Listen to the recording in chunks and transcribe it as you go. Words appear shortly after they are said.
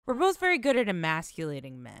We're both very good at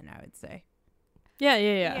emasculating men, I would say. Yeah.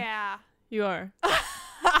 Yeah. You are.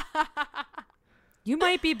 You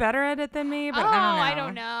might be better at it than me, but I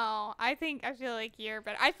don't know. I feel like you're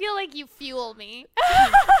better. I feel like you fuel me.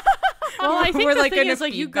 Well, I think We're the like thing in a is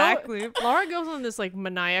like you go. feedback loop. Laura goes on this like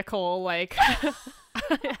maniacal like.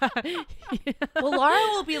 Well, Laura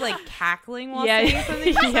will be like cackling while Yeah, saying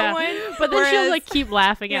something to someone, but then she'll whereas- like keep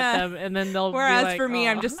laughing Yeah. at them, and then they'll. Whereas be like, for me,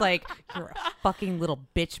 "Aw." I'm just like, you're a fucking little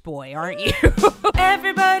bitch boy, aren't you?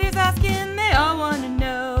 Everybody's asking, they all want to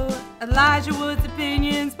know Elijah Wood's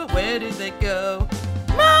opinions, but where did they go?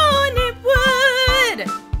 Morning Wood!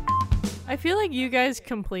 I feel like you guys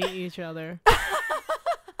complete each other.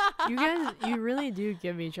 You really do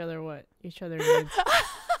give each other what each other needs.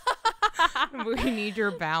 We need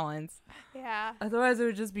your balance. Yeah. Otherwise, it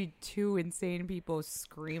would just be two insane people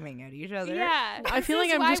screaming at each other. Yeah. I feel This like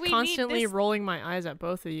is I'm why just we need constantly this- rolling my eyes at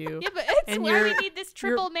both of you. Yeah, but it's and why we you're- need this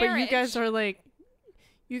triple marriage. But you guys are like,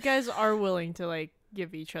 you guys are willing to like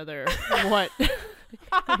give each other what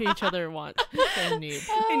each other want and need.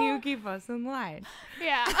 And you keep us in line.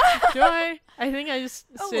 Yeah. Do I? I think I just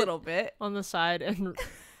A sit little bit. on the side and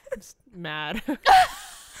just mad.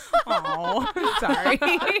 Oh, sorry.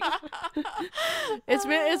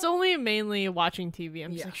 It's only mainly watching TV.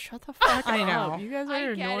 I'm just Yeah. like, shut the fuck I up. know. You guys I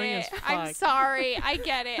are get annoying it. as fuck. I'm sorry. I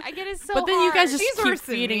get it. I get it so But then you guys hard. just She's keep worse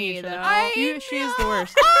than feeding me, each other. though. She is the know.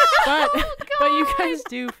 worst. Oh, But you God. guys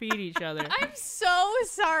do feed each other. I'm so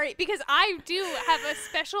sorry because I do have a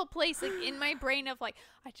special place like in my brain of like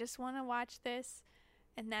I just want to watch this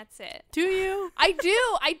and that's it. Do you? I do.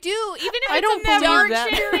 Even if I it's don't a dark believe that.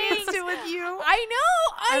 experience. it with you. I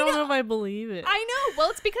know. I don't know if I believe it. I know.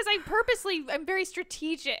 Well, it's because I'm very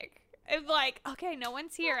strategic. I'm like, okay, no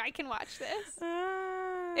one's here. I can watch this.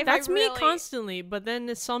 If That's I me really- constantly, but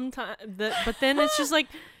then sometimes, but then it's just like,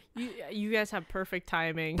 you guys have perfect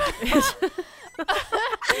timing. Ask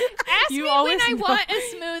You me always when I know. want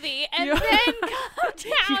a smoothie and You- then come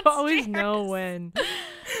downstairs. You always know when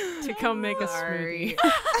to come make a smoothie.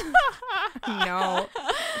 No.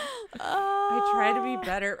 I try to be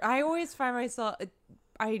better. I always find myself.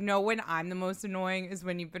 I know when I'm the most annoying is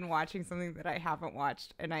when you've been watching something that I haven't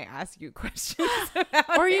watched and I ask you questions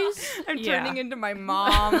about Or it. you, I'm yeah. turning into my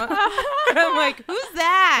mom. I'm like, who's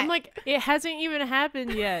that? I'm like, it hasn't even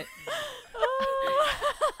happened yet,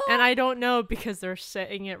 and I don't know because they're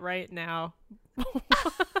saying it right now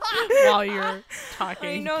while you're talking.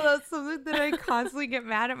 I know that's something that I constantly get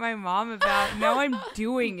mad at my mom about. Now I'm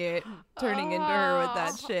doing it, turning into her with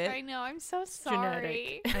that Oh, shit. I know. I'm so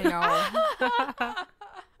genetic. sorry. I know.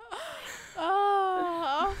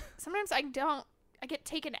 Oh. Sometimes I get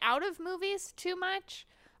taken out of movies too much.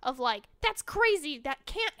 Of like, that's crazy. That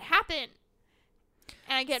can't happen.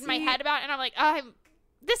 And I get in my See- head about it, and I'm like,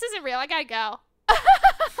 this isn't real. I gotta go.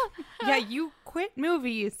 Yeah, you quit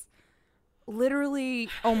movies literally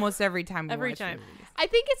almost every time. We Every watch time. movies. I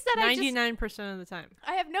think it's that 99% of the time.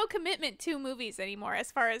 I have no commitment to movies anymore.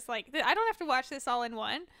 As far as like, I don't have to watch this all in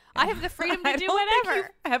one. I have the freedom to I do don't think whatever.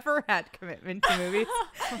 you've ever had commitment to movies.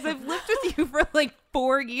 'Cause I've lived with you for like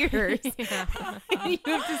 4 years. And you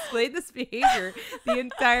have displayed this behavior the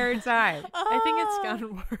entire time. I think it's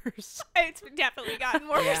gotten worse. It's definitely gotten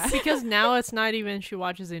worse. Yeah. Because now it's not even she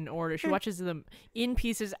watches in order. She watches them in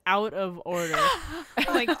pieces out of order.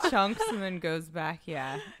 Like chunks and then goes back.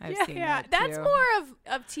 Yeah, I've seen that That's too. more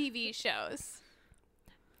of TV shows.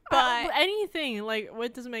 But anything, like,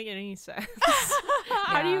 what doesn't make any sense?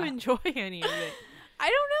 How do you Yeah. enjoy any of it? I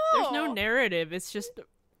don't know. There's no narrative. It's just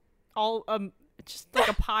all just like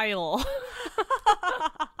a pile.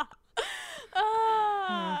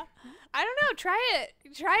 I don't know. Try it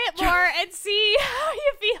more and see how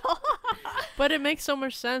you feel. But it makes so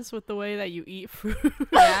much sense with the way that you eat food.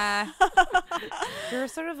 Yeah. You're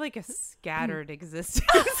sort of like a scattered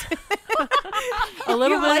existence. A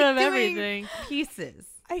little You bit like of doing everything. Pieces.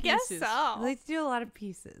 I guess Pieces. so. I like to do a lot of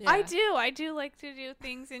pieces. Yeah. I do like to do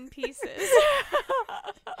things in pieces.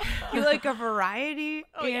 You like a variety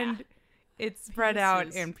Oh, yeah. and it's spread out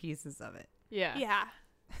Pieces. in pieces of it. Yeah. Yeah.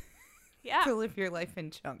 Yeah. To live your life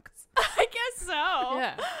in chunks. I guess so.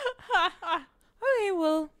 Yeah. Okay,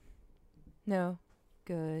 well, no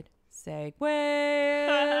good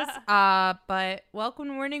segues. But welcome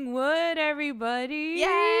to Morning Wood, everybody.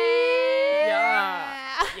 Yay!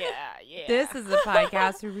 Yeah. Yeah. This is a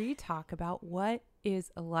podcast where we talk about what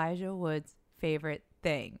is Elijah Wood's favorite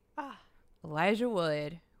thing. Ah. Elijah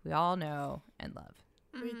Wood, we all know and love.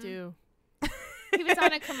 We do. He was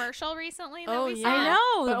on a commercial recently that Oh, we yeah. saw. I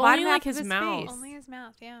know. But the only bottom like half of his mouth. face. Only his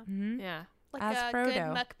mouth, yeah. Mhm. Yeah. like As a good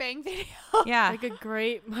Frodo. mukbang video. Yeah. Like a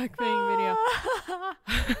great mukbang video.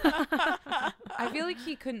 I feel like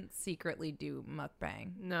he couldn't secretly do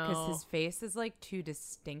mukbang. No. Because his face is like too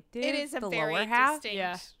distinctive. It is a the very lower half. distinct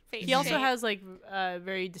Yeah. face He also shape. has like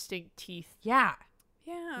very distinct teeth. Yeah.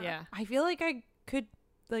 Yeah. Yeah. I feel like I could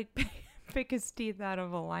like pick his teeth out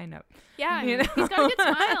of a lineup. Yeah. You know? He's got a good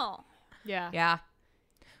smile. Yeah. Yeah.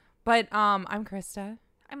 But I'm Krista.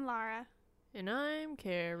 I'm Lara. And I'm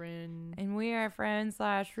Karen. And we are friends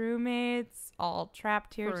 / roommates, all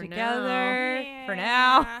trapped here For together now. for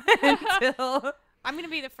now Yeah. until I'm going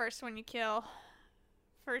to be the first one you kill.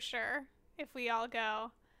 For sure. If we all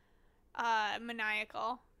go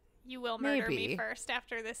maniacal. You will murder me Maybe. first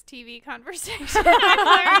after this TV conversation.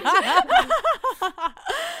 I've learned.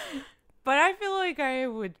 But I feel like I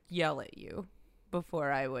would yell at you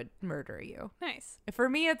before I would murder you. Nice. For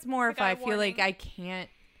me, it's more I if got I a feel like warning. I can't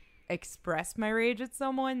express my rage at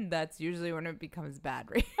someone. That's usually when it becomes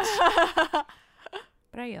bad rage.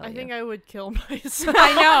 But I yell I at think you. I would kill myself.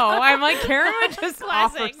 I know. I'm like, Karen would just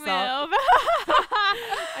off Classic herself. move.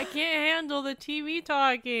 I can't handle the TV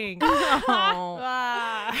talking. Oh.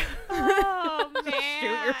 Ah. Oh, man.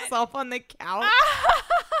 Shoot yourself on the couch.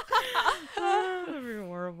 That'd be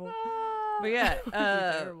horrible. But yeah,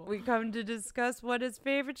 terrible. we come to discuss what his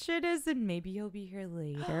favorite shit is, and maybe you'll be here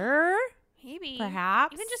later. Maybe.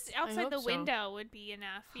 Perhaps. Even just outside hope the so. window would be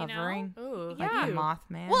enough, you hovering. Ooh, Yeah. Like you. a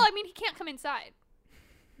Mothman. know? Well, I mean, he can't come inside.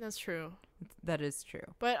 That's true. That is true.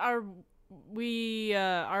 But our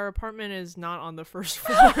apartment is not on the first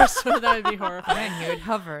floor, so that would be horrifying. Then he would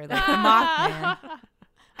hover like the Mothman.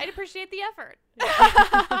 I'd appreciate the effort.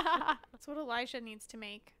 That's what Elijah needs to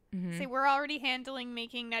make. Mhm. Say, we're already handling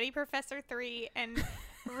making Nutty Professor 3 and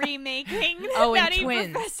remaking Oh, and Nutty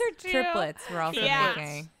twins. Professor 2. Triplets. We're also Yeah.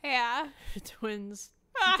 making. Yeah. Twins.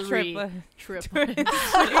 Ah. 3. Triplet. Triplets.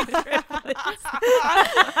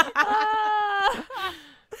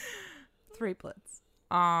 Triplets.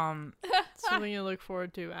 Something to look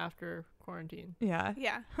forward to after quarantine. Yeah.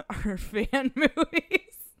 Yeah. Our fan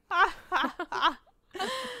movies. I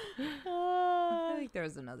Oh, feel like there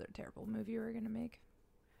was another terrible movie we were gonna make.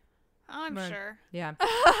 I'm But- sure. Yeah.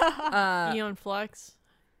 Eon Flux.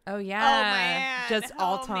 Oh yeah. man. Just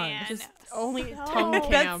all Oh, tongues. man. Just only So- tongue That's-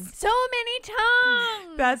 cam. So many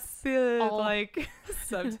tongues. That's the All- like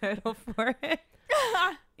subtitle for it.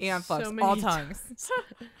 Eon Flux, So all many tongues.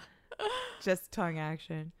 Just tongue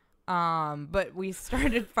action. But we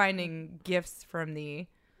started finding gifts from the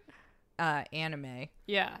anime.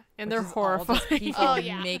 Yeah, and which they're is all just horrifying. people Oh,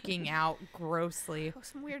 yeah. making out grossly. Oh,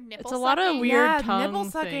 some weird nipple It's a lot of sucking. weird yeah, tongue nipple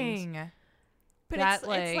things. sucking. But that, it's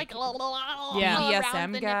like, like Yeah. all around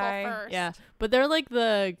BDSM the guy. nipple first. Yeah, but they're like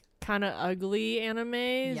the kind of ugly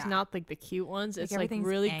animes, Yeah. not like the cute ones. It's like everything's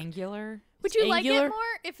really angular. Would you like angular it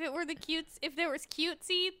more if it were the cutes? If there was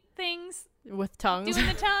cutesy things with tongues. doing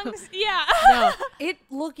the tongues? Yeah. No, It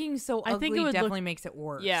looking so I ugly think it would look- definitely makes it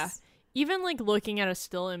worse. Yeah. even like looking at a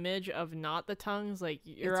still image of not the tongues, like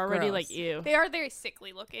you're It's already gross. like ew. They are very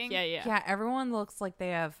sickly looking. Yeah, yeah. Yeah, everyone looks like they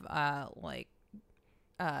have a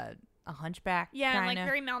hunchback. Yeah, and kinda. like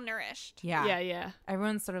very malnourished. Yeah. Yeah, yeah.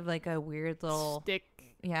 Everyone's sort of like a weird little Stick.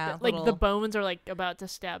 yeah, Like the little- bones are like about to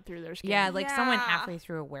stab through their skin. yeah, like someone Yeah. halfway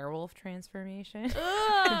through a werewolf transformation. Just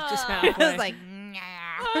Ugh. halfway. It was like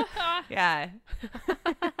yeah,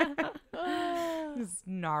 just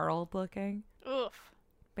gnarled looking. Oof.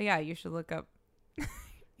 But yeah, you should look up.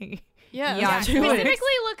 Yeah, Yeah, let's do it. Specifically,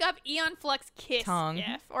 look up Eon Flux kiss Tongue.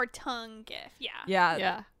 gif or tongue gif. Yeah. Yeah,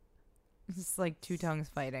 Yeah. it's just like two tongues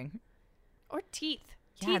fighting. Or teeth.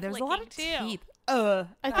 Yeah, Teeth there's a lot of licking, too. teeth.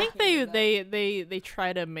 I think hate that. they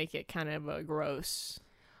try to make it kind of a gross.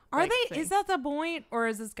 Are like, they? thing. Is that the point, or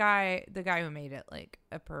is this guy the guy who made it like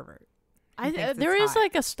a pervert? He thinks There it's is hot.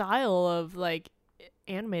 like a style of like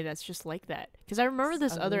anime that's just like that. Because I remember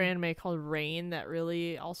this other Ugly. anime called Rain that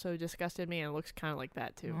really also disgusted me, and it looks kind of like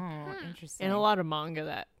that too. Oh, Hmm. interesting. And a lot of manga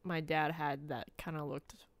that my dad had that kind of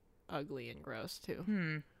looked ugly and gross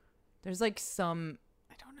too. There's like some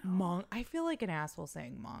I don't know. I feel like an asshole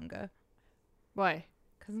saying manga Why?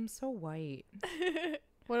 because I'm so white.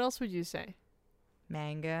 What else would you say?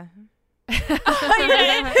 Manga.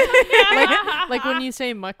 Like when you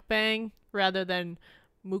say mukbang rather than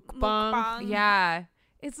mukbang. Mukbang. Yeah,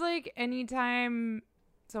 it's like anytime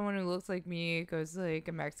someone who looks like me goes to like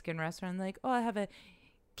a Mexican restaurant, like, oh, I have a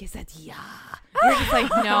quesadilla. You're just like,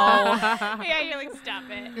 no. Yeah, you're like, stop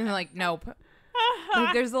it. And they're like, nope.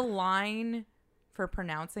 Like, there's a line for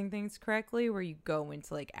pronouncing things correctly where you go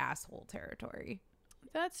into like asshole territory.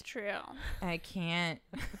 That's true. I can't.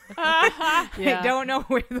 Yeah. I don't know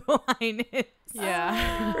where the line is.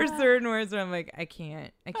 Yeah. For certain words where I'm like, I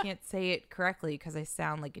can't say it correctly because I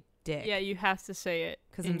sound like a dick. Yeah, you have to say it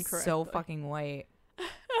Because I'm so fucking white.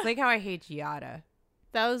 It's like how I hate Giada.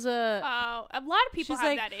 That was a... Oh, a lot of people She's have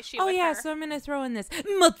like, that issue oh with yeah, her. so I'm gonna throw in this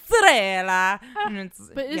mozzarella. And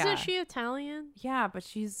it's, But isn't yeah. she Italian? Yeah, but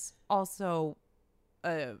she's also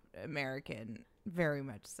American, very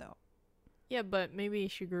much so. Yeah, but maybe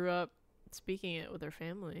she grew up speaking it with her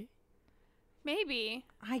family. Maybe.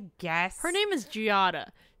 I guess Her name is Giada.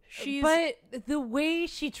 She's... but the way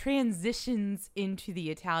she transitions into the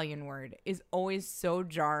Italian word is always so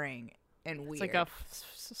jarring and weird. It's like a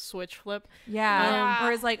switch flip. Yeah. Yeah.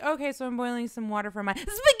 Or it's like, okay, so I'm boiling some water for my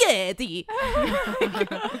spaghetti.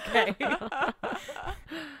 Okay.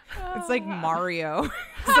 It's like Mario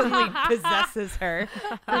suddenly possesses her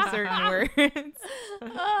for certain words.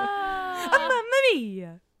 Mamma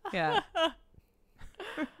mia. Yeah.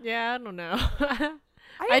 Yeah, I don't know.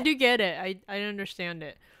 I do get it. I understand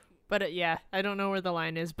it. But yeah, I don't know where the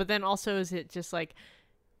line is. But then also, is it just like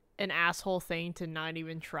an asshole thing to not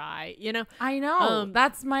even try? You know? I know.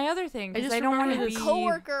 That's my other thing. I Because just I don't want remember to I had be. a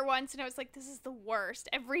coworker once, and I was like, "This is the worst."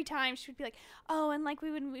 Every time she would be like, "Oh, and like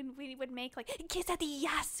we would make like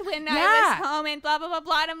quesadillas when I Yeah. was home, and blah blah blah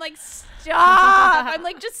blah." And I'm like, "Stop!" I'm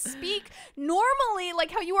like, "Just speak normally,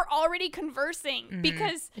 like how you were already conversing,"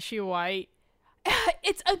 because Is she white?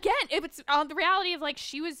 it's the reality of like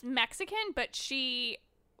she was Mexican, but she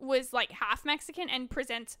was like half Mexican and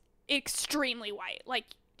presents extremely white. Like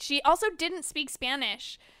she also didn't speak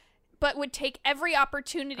Spanish, but would take every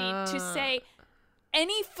opportunity to say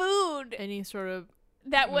any food Any sort of...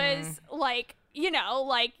 that was like, you know,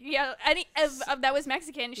 like, yeah, any of that was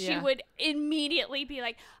Mexican. She Yeah. would immediately be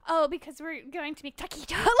like, "Oh, because we're going to make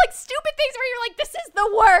taquito," like stupid things where you're like, "This is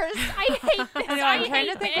the worst. I hate this." I know, I'm trying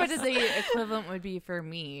to think what this. the equivalent would be for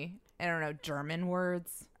me. I don't know, German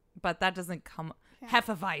words. But that doesn't come.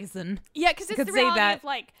 Hefeweizen. Yeah, because it's could the say reality that. of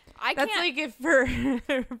like, I That's can't. like if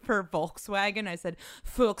for Volkswagen, I said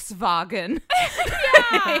Volkswagen.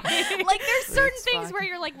 Yeah. Like there's certain things where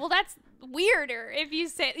you're like, well, that's weirder if you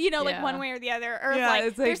say, you know, like Yeah. one way or the other. Or Yeah, like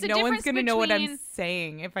it's there's like a no one's difference gonna know what I'm between-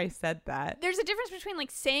 saying if I said that. There's a difference between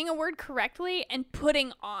like saying a word correctly and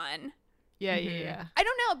putting on. Yeah, Mhm. yeah. I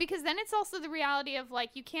don't know, because then it's also the reality of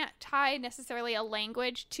like you can't tie necessarily a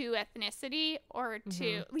language to ethnicity or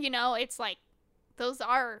to, you know, it's like those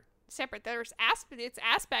are separate. There's it's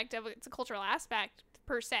a cultural aspect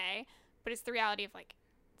per se, but it's the reality of like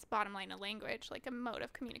it's bottom line of language, like a mode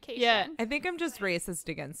of communication. Yeah. I think I'm just racist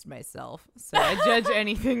against myself, so I judge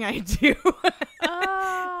anything I do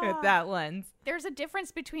with that lens. There's a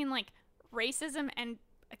difference between like racism and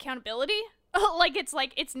accountability.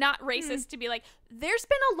 It's not racist to be like, there's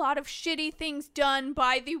been a lot of shitty things done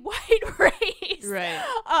by the white race. Right.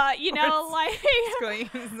 You know, like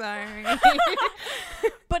Sorry.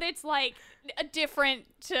 but it's like a different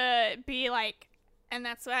to be like, and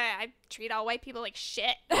that's why I treat all white people like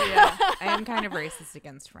shit. Yeah. I am kind of racist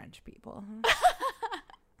against French people.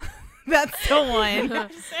 That's the one.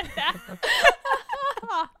 Said that.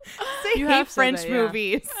 They You hate have said French that, yeah.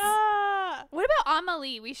 movies. What about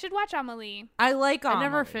Amelie? We should watch Amelie. I like I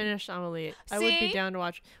never Amelie. finished Amelie. I would be See? down to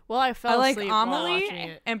watch. Well, I fell I like asleep while Amelie watching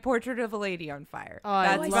it. and Portrait of a Lady on Fire. Oh, I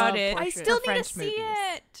That's love about it. I Portrait. still for need French to see movies.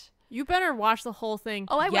 it. You better watch the whole thing.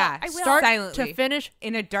 Oh, I will. Yeah, I will. start to silently finish.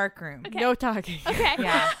 in a dark room. Okay. No talking. Okay.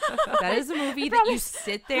 Yeah, that is a movie that you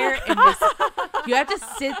sit there and just, you have to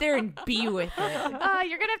sit there and be with it.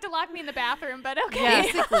 You're gonna have to lock me in the bathroom, but okay. Yeah.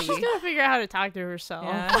 Basically. She's gonna figure out how to talk to herself.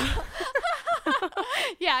 Yeah.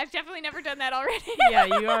 Yeah, I've definitely never done that already. Yeah,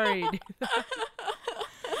 you already do.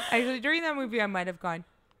 Actually, during that movie, I might have gone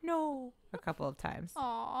no a couple of times.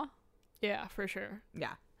 Aw. Yeah, for sure.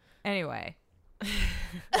 Yeah. Anyway, Should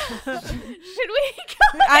we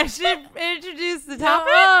go? I should introduce the topic.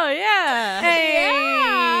 Oh yeah.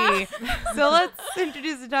 Hey! So let's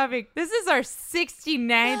introduce the topic. This is our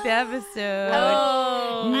 69th episode.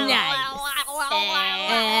 Oh. Nice.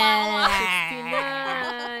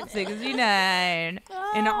 69.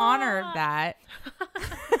 In honor of that,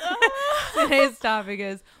 today's topic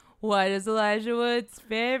is, what is Elijah Wood's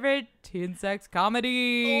favorite teen sex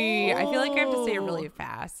comedy? I feel like I have to say it really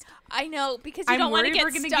fast. I know, because you I'm don't want to worried get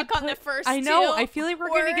we're gonna stuck get on the put- first I know. two I feel like we're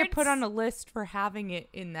going to get put words. on a list for having it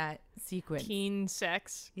in that sequence. Teen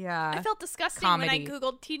sex. Yeah. I felt disgusting Comedy. when I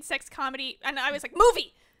googled teen sex comedy, and I was like,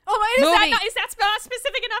 movie. Oh my! Movie. Is that not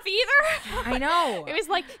specific enough either? I know. It was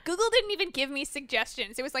like Google didn't even give me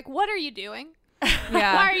suggestions. It was like, what are you doing?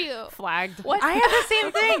 Yeah. Why are you? Flagged. What? I had the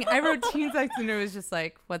same thing. I wrote teen sex and it was just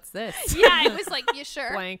like, what's this? Yeah, it was like, you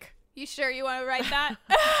sure? Blank. You sure you want to write that?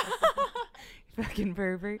 Fucking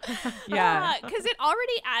pervert. Yeah. Because it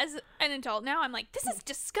already, as an adult now, I'm like, this is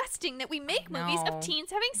disgusting that we make movies know. of teens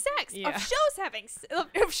having sex, Yeah. of shows having sex,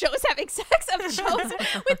 of shows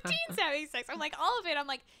with teens having sex. I'm like, all of it. I'm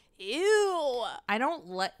like, ew. I don't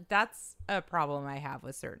that's a problem I have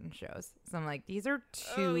with certain shows. So I'm like, these are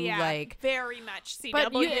too like very much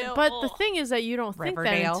CW. But the thing is that you don't think that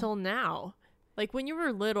Riverdale. until now. Like when you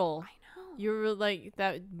were little, I know. you were like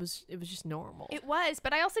it was just normal. It was,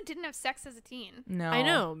 but I also didn't have sex as a teen. no. I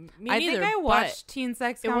know. Me I neither, think I but watched teen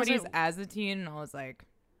sex it comedies wasn't- as a teen, and I was like,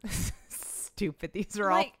 stupid. These are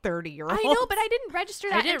all Like, 30-year-olds. I know, but I didn't register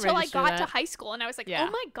I that didn't until I register got to that. high school, and I was like, Yeah.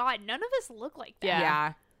 oh my god, none of us look like that. Yeah.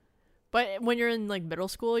 Yeah. But when you're in like middle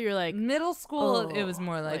school, you're like Middle school, it was Oh,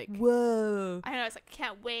 more like, like, whoa. I know. I was like,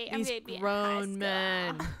 can't wait. I'm These gonna be in high grown school.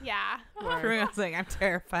 men. Yeah. were- I was like, I'm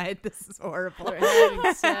terrified. This is horrible. They're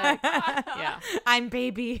having sex. Yeah. I'm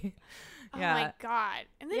baby. Oh Yeah. my god.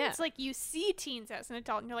 And then Yeah. it's like you see teens as an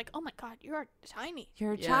adult, and you're like, oh my god, you're tiny.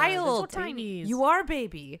 You're a Yeah, child. so tiny. babies. You are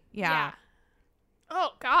baby. Yeah.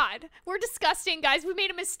 Oh god, we're disgusting, guys. We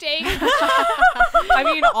made a mistake. I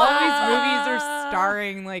mean, all these movies are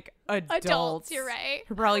starring like adults. Adults, you're right.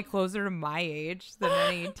 Who are probably closer to my age than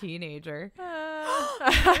any teenager.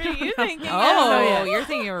 What are you thinking? Oh, yeah. you're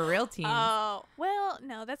thinking of a real teen. Oh, well,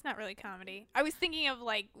 no, that's not really comedy. I was thinking of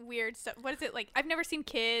like weird stuff. What is it like? I've never seen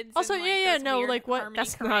Kids. Also, and, like, yeah, those no, weird like, what- Harmony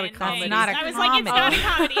that's not a Korine comedy. things. Not a I was like, it's not a comedy.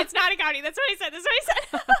 comedy. It's not a comedy. That's what I said. That's what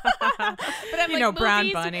I said. But I'm You like, know, Brown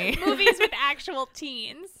movies, Bunny. movies with actual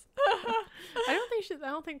teens. I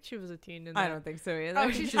don't think she was a teen in that. I don't think so either.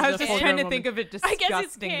 Oh, she's I was just a just full trying to grown think of it I guess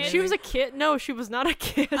it's disgusting. kids. She was a kid. No, she was not a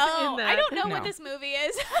kid. Oh, in that. I don't know what No. this movie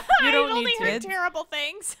is. You I've don't only need heard kids. terrible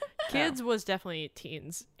things. Kids was definitely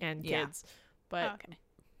teens and Yeah. kids. But Okay.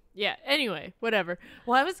 yeah, anyway, whatever.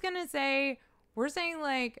 Well, I was gonna say we're saying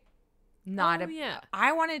like not Oh, a. yeah.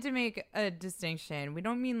 I wanted to make a distinction. We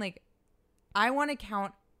don't mean like. I want to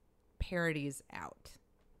count parodies out.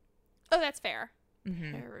 Oh, that's fair.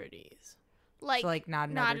 Mm-hmm. Parodies. Like, So like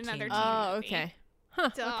not not another another teen. teen. Oh, movie. okay. Huh,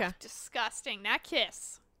 Ugh, okay. disgusting. That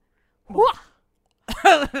kiss.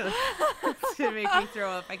 It's gonna make me throw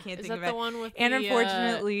up. I can't Is think that of the it. one with And the,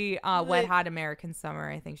 unfortunately, Wet the- Hot American Summer,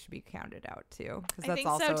 I think, should be counted out too, because I that's think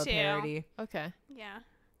so, also a too. parody. Okay. Yeah.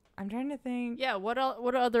 I'm trying to think. Yeah, what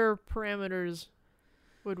other parameters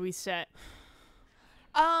would we set?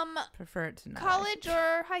 Prefer it to not. College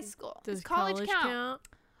or high school? Does college count?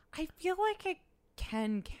 I feel like it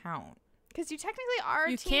can count. Because you technically are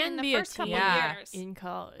a You teen can in the be a first couple teen Yeah. years, in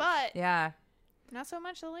college. but Yeah, not so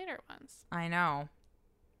much the later ones. I know.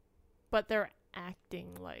 But they're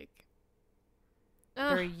acting like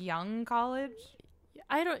They're young college.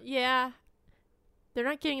 I don't yeah. They're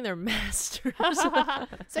not getting their masters. So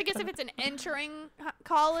I guess if it's an entering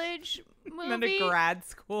college Not movie, a grad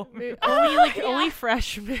school. only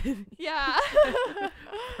freshmen. yeah.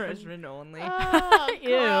 Freshman only. Oh,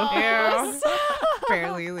 Ew. gross.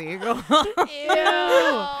 Barely legal. Ew.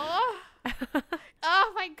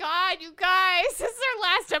 Oh my god, you guys. This is our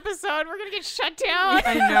last episode. We're going to get shut down.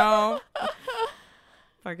 I know.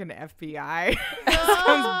 Fucking FBI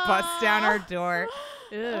comes bust down our door.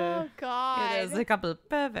 Ew. Oh god. There's a couple of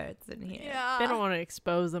perverts in here. Yeah. They don't want to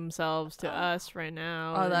expose themselves to us right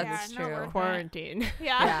now. Oh, and that's Yeah, true. not worth it. quarantine.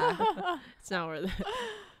 Yeah. It's not worth it.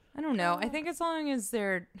 I don't know. I think as long as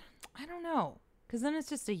they're, I don't know, because then it's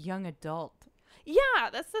just a young adult. Yeah,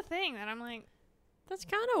 that's the thing that I'm like, That's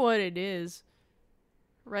kind of what it is,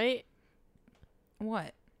 right?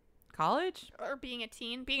 What? College? or being a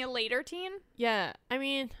teen, being a later teen. Yeah, I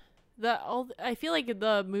mean, I feel like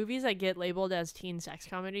the movies that get labeled as teen sex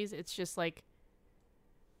comedies, it's just like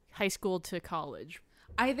high school to college.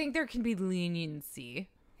 I think there can be leniency,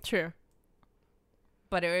 True.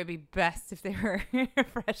 but it would be best if they were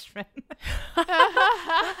freshmen.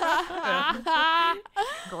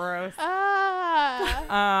 Gross.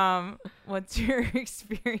 What's your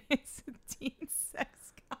experience with teen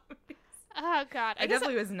sex comedies? Oh god. I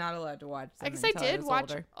definitely was not allowed to watch them. I guess I until did was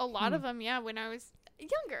watch older. a lot of them, yeah, when I was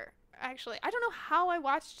younger. Actually, I don't know how I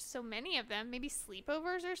watched so many of them. Maybe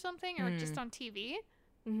sleepovers or something, or just on TV.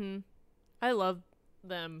 Mm-hmm. I love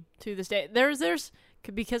them to this day. There's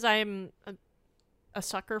because I'm a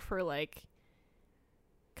sucker for like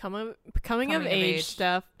coming of age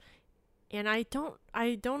stuff, and I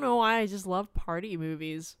don't know why I just love party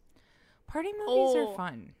movies. Party movies Oh. are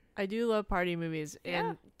fun. I do love party movies, Yeah.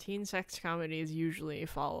 and teen sex comedies usually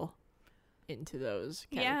fall into those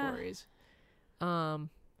Yeah.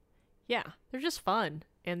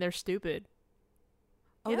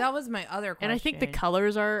 Oh, that was my other question. And I think the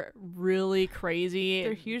colors are really crazy.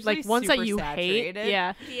 They're usually like ones that super you saturated. hate.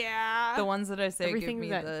 Yeah. Yeah. the ones that I say Everything give me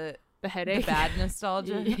that- the The headache. bad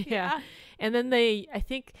nostalgia. yeah. And then I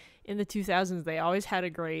think in the 2000s, they always had a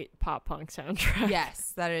great pop punk soundtrack.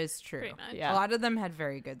 Yes, that is true. Pretty much. Yeah. A lot of them had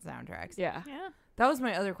very good soundtracks. Yeah. Yeah. That was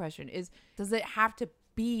my other question is, does it have to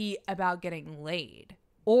be about getting laid?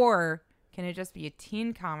 Or can it just be a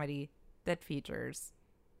teen comedy that features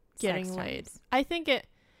Getting sex laid. times?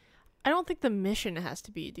 I don't think the mission has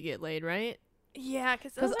to be to get laid, right? Yeah,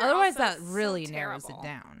 Because otherwise that really narrows it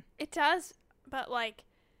down. It does, but like,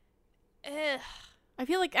 ugh. I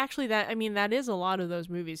feel like actually that is a lot of those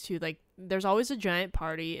movies too. Like there's always a giant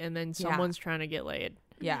party and then someone's trying to get laid.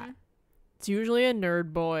 Yeah. Mhm. It's usually a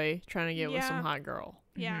nerd boy trying to get with some Yeah. hot girl.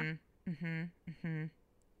 Yeah.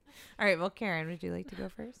 All right, well, Karen, would you like to go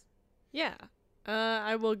first? Yeah.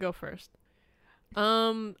 I will go first.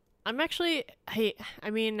 I'm actually I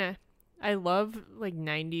mean I love like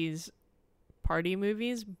 90s party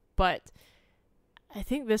movies, but I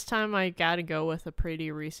think this time I gotta go with a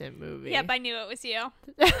pretty recent movie. Yep, I knew it was you.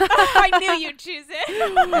 I knew you'd choose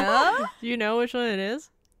it. No? Do you know which one it is?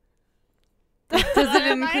 Does it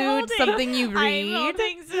Am I include holding- something you I'm read?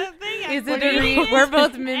 holding something. Is I'm it a putting read? We're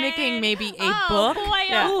both in. mimicking maybe a Oh, book. Boy,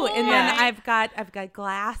 Yeah. oh, Ooh, and then boy. I've got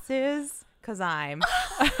glasses because I'm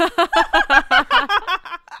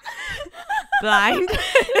blind.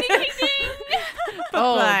 Ding, ding, ding. But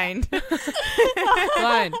Oh. blind.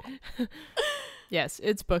 Blind. Yes,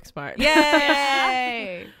 it's Booksmart.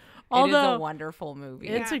 Yay! it is Although a wonderful movie.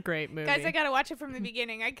 it's Yeah. a great movie. Guys, I gotta watch it from the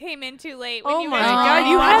beginning. I came in too late. When Oh you my guys god, were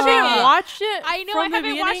you watching haven't it. watched it? I know from I the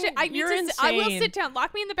haven't watched it. beginning? I need You're to. insane. I will sit down.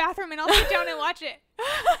 Lock me in the bathroom, and I'll sit down and watch it.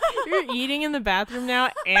 You're eating in the bathroom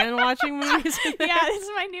now and watching movies. Yeah, this is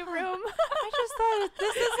my new room. I just thought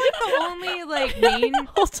this is like the only like main.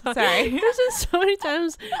 Hold on. Sorry. There's been so many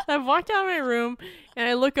times I've walked out of my room and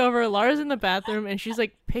I look over, Lara's in the bathroom and she's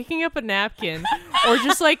like picking up a napkin or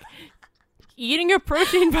just like eating a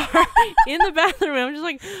protein bar in the bathroom. And I'm just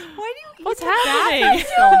like, Why do you what's eat the bathroom happening?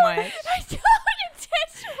 so much? I don't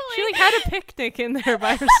intentionally. She like had a picnic in there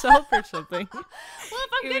by herself or something. Well,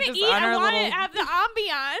 if I'm You were gonna just eat, on I our want to little- have the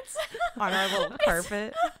ambiance. On our little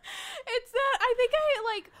carpet. It's that I think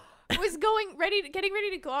I like was getting ready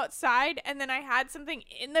to go outside, and then I had something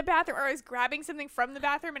in the bathroom, or I was grabbing something from the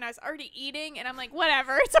bathroom, and I was already eating, and I'm like,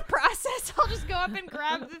 whatever, it's a process. I'll just go up and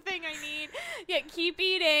grab the thing I need. Yeah, keep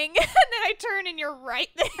eating, and then I turn, and you're right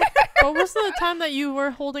there. What was the time that you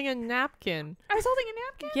were holding a napkin? I was holding a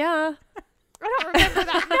napkin. Yeah. I don't remember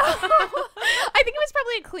that. No, I think it was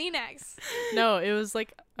probably a Kleenex. No, it was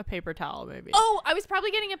like a paper towel maybe. Oh, I was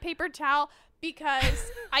probably getting a paper towel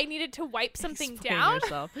because I needed to wipe something Explain down.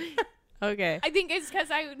 yourself. Okay. I think it's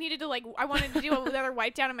because I needed to I wanted to do another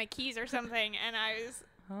wipe down of my keys or something, and I was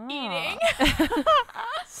eating.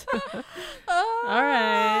 All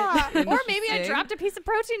right. Or maybe I Interesting. dropped a piece of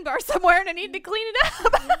protein bar somewhere and I need to clean it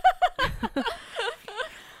up.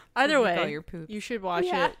 Either Call way, your poop. you should watch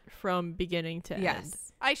Yeah. it from beginning to end.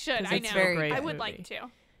 Yes, I should. 'Cause I it's know. very great I would movie. like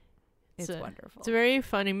to. it's a- wonderful. It's a very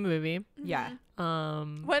funny movie. Yeah.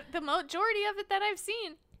 What the majority of it that I've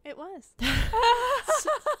seen, it was.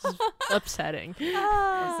 Upsetting.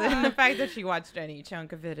 And the fact that she watched any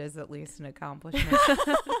chunk of it is at least an accomplishment.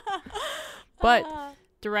 But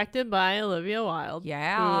directed by Olivia Wilde,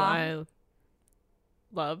 Yeah. who I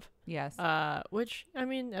love. Yes. Which I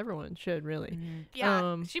mean, everyone should really. Mhm.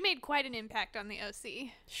 Yeah, she made quite an impact on the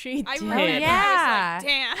OC. She I did. read it and I was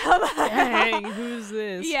like, damn. Dang, who's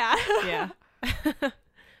this? Yeah. Yeah.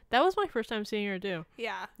 That was my first time seeing her too.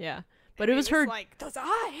 Yeah. Yeah. But it was her. like those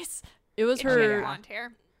eyes. It was And she had her. blonde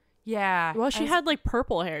hair. Yeah. Well, she I was- had like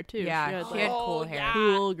purple hair too. Yeah, she had, she like, had cool hair. yeah.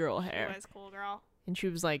 cool girl She hair, was cool girl. and she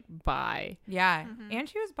was like bi. Yeah. Mhm. And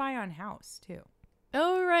she was by on House too.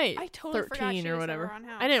 Oh right, I totally forgot 13 she or was whatever. ever on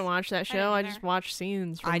House. I didn't watch that show. didn't I either. just watched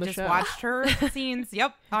scenes from I the just show. watched her scenes.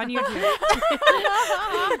 Yep, on YouTube.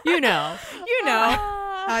 You know. You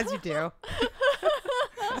know, as you do.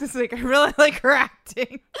 Just like I really like her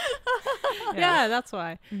acting. Yeah, that's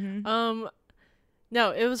why. Mhm.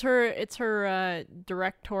 No, it was her. It's her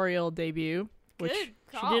directorial debut, which Good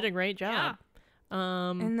she call. did a great job.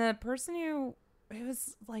 And the person who it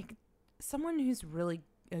was like someone who's really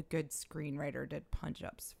a good screenwriter did punch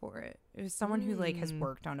ups for it. It was someone who like has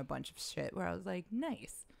worked on a bunch of shit where I was like,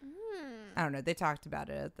 nice. I don't know. They talked about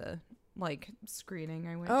it at the like screening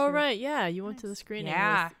I went to. Oh right, yeah, you went to the screening.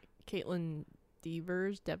 Yeah. with Caitlin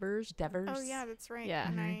Devers. Devers. Oh yeah, that's right. Yeah.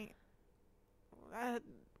 And Mhm.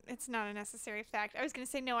 it's not a necessary fact. I was gonna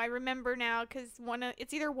say no. I remember now because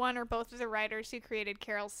it's either one or both of the writers who created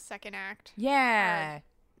Carol's second act. Yeah.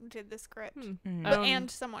 did the script, Mhm. and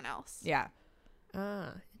someone else. Yeah.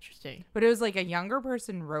 Interesting. But it was like a younger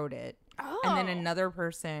person wrote it. Oh, And then another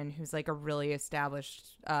person who's like a really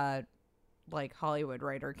established like Hollywood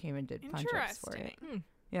writer came and did punch-ups for it. Interesting.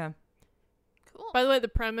 Yeah. Cool. By the way, the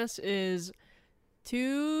premise is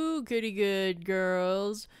two goody good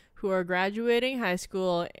girls who are graduating high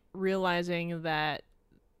school, realizing that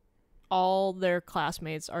all their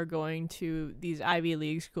classmates are going to these Ivy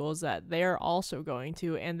League schools that they're also going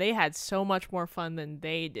to, and they had so much more fun than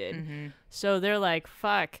they did. Mm-hmm. So they're like,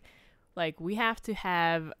 fuck, like we have to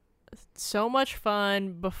have so much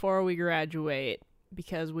fun before we graduate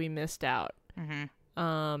because we missed out.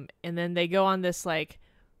 Mm-hmm. And then they go on this like,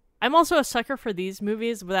 I'm also a sucker for these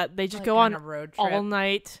movies that they just Like go on on a road trip. all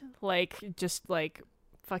night, like just like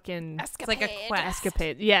fucking It's like a quest.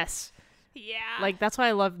 escapade. Yes, Yeah. like that's why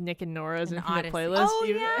I love Nick and Nora's An Infinite Odyssey. Playlist. Oh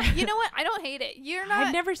yeah. You know what? I don't hate it. You're not.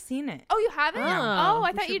 I've never seen it. Oh, you haven't? Oh, Oh,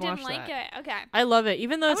 I we thought you should didn't watch like that. it. Okay. I love it,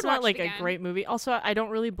 even though I it's would not watch like it a again. great movie. Also, I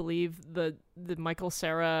don't really believe the Michael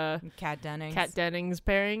Cera Kat Dennings. Kat Dennings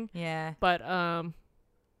pairing, Yeah. but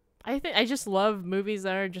I think I just love movies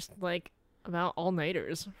that are just like about all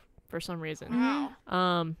nighters for some reason. Wow.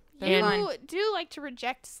 They're And You do like to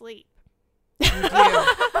reject sleep. You do.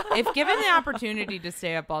 If given the opportunity to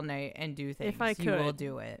stay up all night and do things, If I you will could.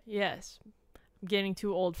 do it. yes, I'm getting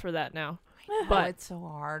too old for that now. But But- it's so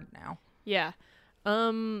hard now. Yeah.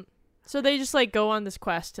 So they just like go on this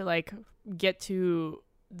quest to like get to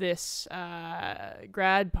this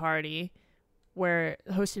grad party where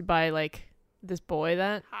hosted by like this boy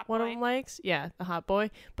that Hot one of boy. them likes. Yeah, the hot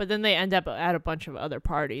boy. But then they end up at a bunch of other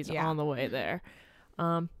parties Yeah. on the way there.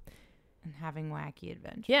 And having wacky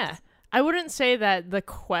adventures. Yeah. I wouldn't say that the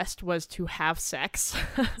quest was to have sex.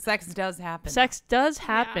 Sex does happen. Sex does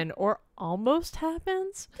happen or almost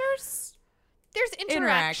happens. There's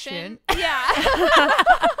interaction. Interaction. Yeah.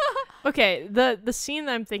 Okay, the scene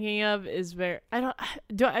that I'm thinking of is very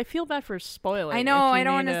I feel bad for spoiling. I know. if you I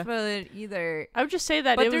don't want need to spoil it either. I would just say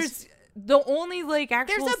that But it there's was the only like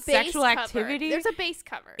actual There's a base sexual cover. activity There's a base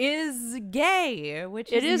cover. is gay,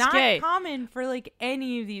 which It is is not gay. common for like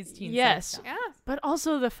any of these teen Yes. sex stuff. Yeah. but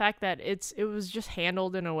also the fact that it was just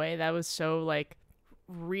handled in a way that was so like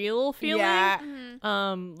real feeling. Yeah.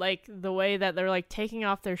 Mhm. Like the way that they're like taking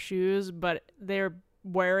off their shoes, but they're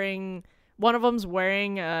wearing one of them's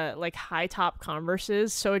wearing like high top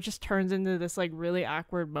Converses, so it just turns into this like really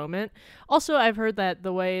awkward moment. Also, I've heard that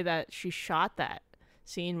the way that she shot that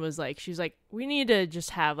scene was like she's like we need to just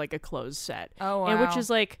have like a closed set. Oh wow. And which is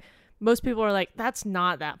like most people are like that's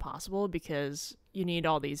not that possible because you need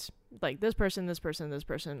all these like this person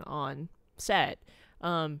on set.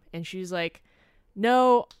 And she's like,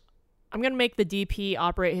 no, I'm gonna make the DP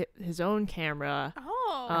operate his own camera.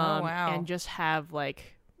 Oh. wow. And just have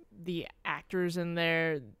like the actors in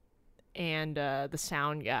there and the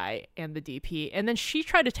sound guy and the DP. And then she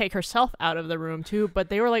tried to take herself out of the room too, but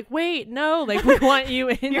they were like, wait, no, like we want you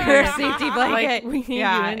in Your here. safety Like, blanket. we need you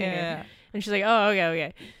in here. And she's like, oh,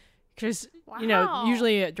 okay. Because, you know, Wow.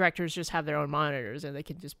 usually directors just have their own monitors and they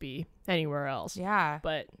can just be anywhere else. Yeah.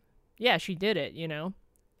 But yeah, she did it, you know?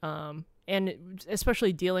 And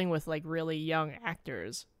especially dealing with like really young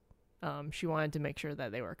actors, she wanted to make sure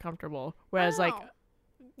that they were comfortable. Whereas like, Wow.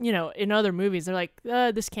 you know, in other movies, they're like,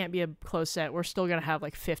 this can't be a closed set. We're still going to have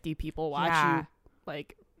like 50 people watch Yeah. you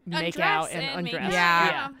like make Undress out and make undress.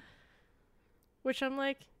 out. Yeah. Which I'm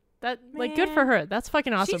like, that like good for her. That's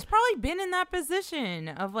fucking awesome. She's probably been in that position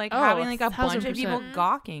of like Oh, having like a bunch of 1000%. people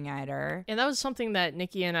gawking at her. And that was something that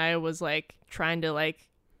Nikki and I was like trying to like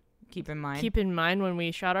Keep in mind. keep in mind when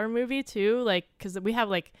we shot our movie too, like because we have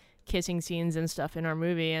like kissing scenes and stuff in our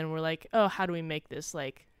movie, and we're like, oh, how do we make this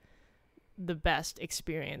like the best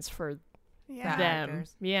experience for Yeah. them?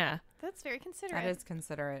 actors. Yeah, That's very considerate. That is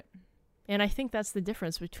considerate. and I think that's the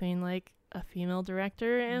difference between like a female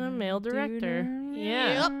director and a male director.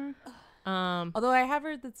 Yeah. Although I have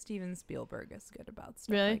heard that Steven Spielberg is good about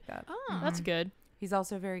stuff Really? like that. Oh. That's good. He's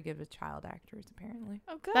also very good with child actors, apparently.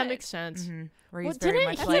 Oh, good. That makes sense. Where Well, he's very didn't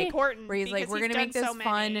much That's he- like, important. where he's like, because we're gonna done make this so fun,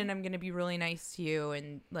 many. and I'm gonna be really nice to you,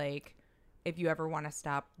 and like, if you ever want to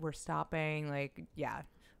stop, we're stopping. Like, yeah,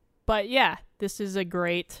 But yeah, this is a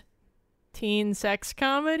great teen sex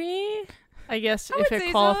comedy. I guess I if would it say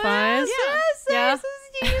so. qualifies. Yes, Yeah.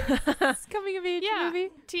 yes, coming of age Yeah. movie.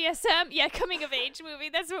 TSM. Yeah, coming of age movie.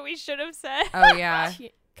 That's what we should have said. Oh yeah,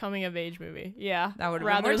 Coming of age movie. Yeah. that would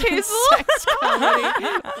rather more than tasteful. sex comedy.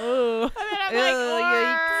 Ooh. And then I'm Ugh,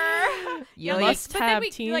 like, yikes. You Yikes. must but then have we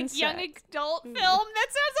teen like sex. young adult film. That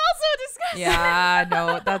sounds also disgusting. Yeah,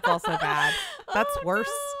 no, that's also bad. That's Oh, worse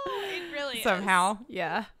no, it really is. somehow.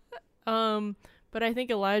 Yeah. But I think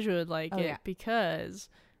Elijah would like Oh, it yeah. because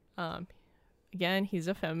Again, he's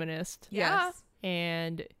a feminist. Yeah. Yes.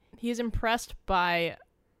 And he's impressed by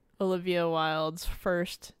Olivia Wilde's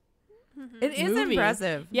first It is movie.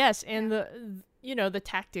 impressive. Yes, and the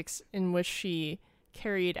tactics in which she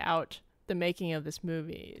carried out the making of this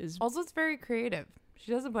movie is Also, it's very creative.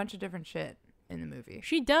 She does a bunch of different shit in the movie.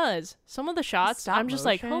 she does. Some of the shots, Stop I'm just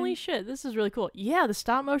like, motion. holy shit, this is really cool. Yeah, the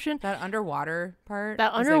stop motion. That underwater part.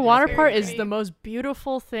 That is, like, underwater my part favorite. is the most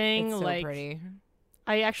beautiful thing. It's so like pretty.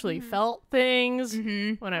 I actually felt things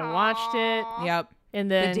Mm-hmm. when I watched it. Aw. Yep. And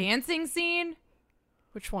The then dancing scene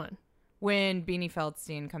which one? when Beanie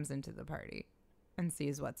Feldstein comes into the party and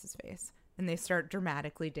sees what's his face, and they start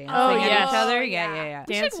dramatically dancing Oh, at yes. each other. Oh, Yeah, yeah. yeah, yeah.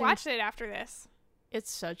 We should Dancing. watch it after this. It's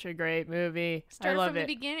such a great movie. Start I love from the it.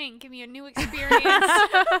 beginning. Give me a new experience.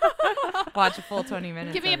 Watch a full 20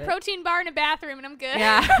 minutes. Give me a of it. protein bar and a bathroom, and I'm good.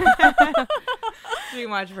 Yeah. You can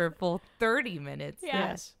watch for a full 30 minutes. Yeah.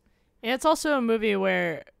 Yes. And it's also a movie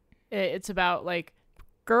where it's about like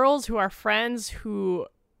girls who are friends who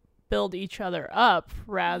build each other up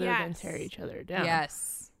rather than Yes. tear each other down.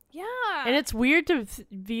 Yes. Yeah. And it's weird to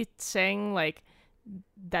be saying like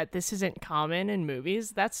that this isn't common in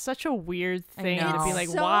movies. That's such a weird I thing to be know. like,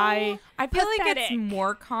 So why? I feel like it's pathetic.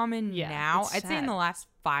 more common Yeah, now. it's I'd say in sad. the last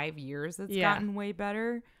 5 years it's Yeah. gotten way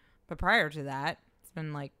better. But prior to that, it's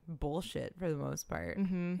been like bullshit for the most part.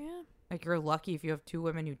 Mm-hmm. Yeah. Like you're lucky if you have two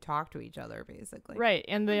women who talk to each other, basically. Right,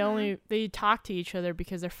 and they talk to each other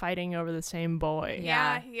because they're fighting over the same boy.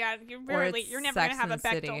 Yeah. Yeah. You're Or really, it's you're never gonna Sex have a and the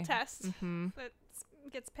Bechdel City. test Mm-hmm. that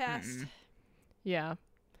gets passed. Mm-mm. Yeah,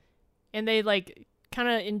 and they like kind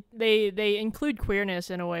of they include queerness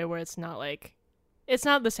in a way where it's not like it's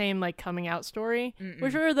not the same like coming out story. Mm-mm.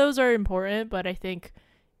 Which are those are important, but I think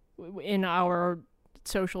in our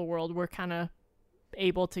social world we're kind of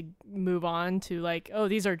able to move on to like, oh,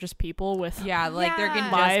 these are just people with Yeah, like there can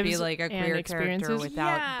Yeah. just be Lives like a and queer character experiences.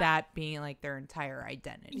 without Yeah. that being like their entire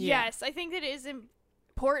identity. Yeah. Yes, I think that it is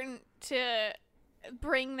important to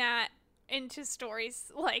bring that into stories,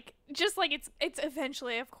 like just like it's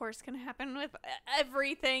eventually of course gonna happen with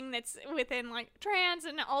everything that's within like trans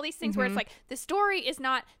and all these things where it's Mhm. like the story is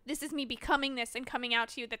not this is me becoming this and coming out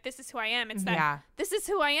to you that this is who I am. It's that Yeah. this is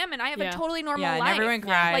who I am and I have Yeah. a totally normal Yeah, and life. everyone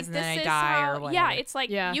cries like and this then I is die how, or whatever. yeah, it's like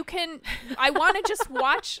Yeah. you can I want to just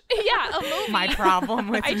watch a movie. My problem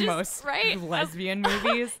with I just- most right? lesbian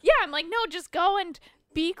movies. Yeah, I'm like, no, just go and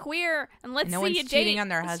be queer and let's And no see one's you date. cheating on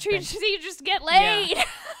their Let's husband. See you just get laid. yes,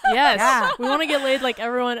 Yeah. we want to get laid like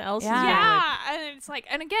everyone else. Yeah. is Yeah, and it's like,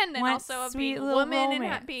 and again, then Want also of sweet being a little woman and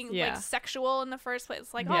romance. being Yeah. like sexual in the first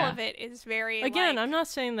place, like all Yeah. of it is very Again, like, I'm not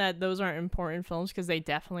saying that those aren't important films because they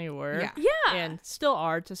definitely were. Yeah. yeah, And still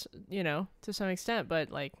are to to some extent,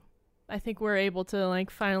 but like I think we're able to like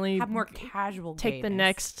finally Have more casual take the gayness.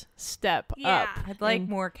 next step Yeah. up. I'd like and-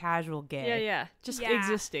 more casual gay. yeah, just Yeah.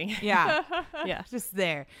 existing. Yeah. Yeah. Just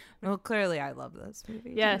there. Well, clearly I love those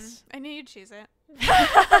movies. Yes. I knew you'd choose it.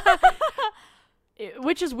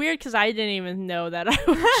 Which is weird because I didn't even know that I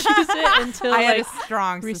would choose it until I had like a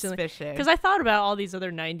strong recently. suspicion. because I thought about all these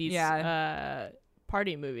other 90s Yeah.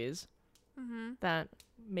 party movies Mm-hmm. that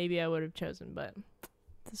maybe I would have chosen, but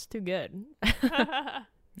this is too good.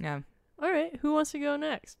 Yeah. All right, who wants to go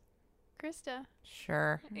next? Krista.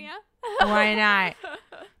 Sure. Yeah. Why not?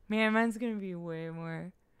 Man, mine's gonna be way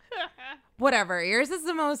more. Whatever. Yours is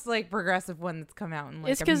the most like progressive one that's come out in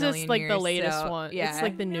like It's a because million it's like the years, latest so, one. Yeah. It's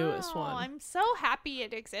like the newest No, one. I'm so happy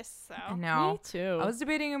it exists. I So know. Me too. I was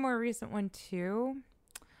debating a more recent one too,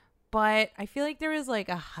 but I feel like there was like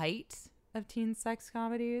a height of teen sex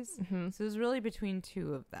comedies, Mhm. so it was really between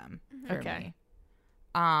two of them for Okay.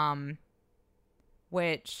 me.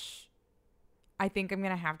 Which I think I'm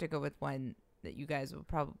gonna have to go with one that you guys will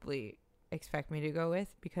probably expect me to go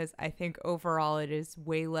with because I think overall it is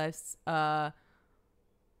way less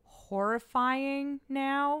horrifying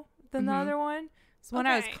now than the Mhm. other one. So when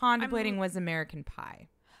I was Okay, contemplating was American Pie,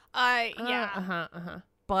 yeah, Uh-huh.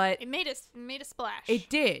 but it made a splash. it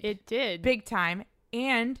did It did. big time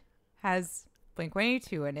and has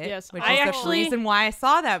Blink-182 in it. Yes, which I is actually- the reason why I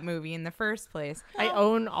saw that movie in the first place. I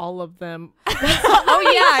own all of them. Oh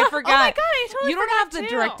yeah, I forgot. Oh my god, I totally You don't forgot have the too.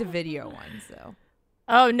 direct-to-video ones though.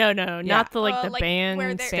 Oh no, not the like the Like, band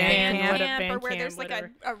where they're stand, Bandcamp, what a or band where there's camp, like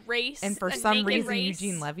whatever. a race, And for a some naked reason, race.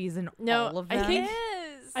 Eugene Levy's in No, all of I them. think-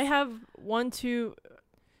 Yes. I have 1, 2.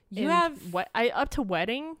 You and have, what I up to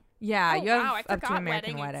wedding. yeah, Oh, you have wow, I up to forgot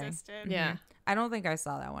American Wedding. existed. Mhm. Yeah, I don't think I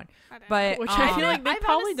saw that one, I don't know. but which I feel like they I've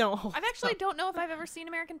probably honest- don't. Hold I actually up. don't know if I've ever seen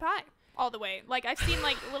American Pie. all the way. Like I've seen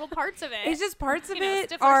like little parts of it. It's just parts of You know, it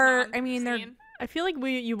Stifler's are. not I mean, they're seen. I feel like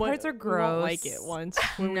you parts are we won't like gross. it once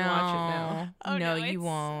when we watch it now. Oh, no, it's- you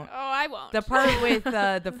won't. Oh, I won't. The part with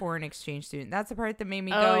the foreign exchange student. That's the part that made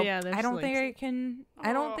me Oh, go. yeah, there's, I don't like, think I can.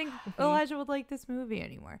 I don't Oh. think Elijah would like this movie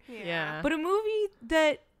anymore. Yeah. But a movie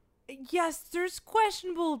that, yes, there's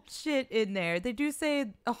questionable shit in there. They do say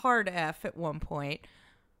a hard F at one point,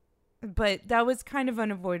 but that was kind of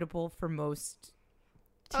unavoidable for most.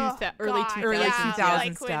 Early God, 2000s yeah, 2000 like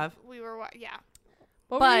when stuff. We were yeah.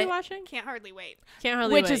 What were But- you watching? Can't hardly wait. Can't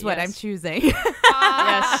hardly Which wait. is what I'm yes. choosing. Yes.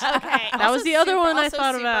 Yes. Okay. That Also was the other one I also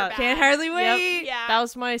thought super about. bad. Can't hardly wait. Yeah. That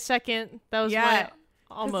was my second. That was Yeah. my 'Cause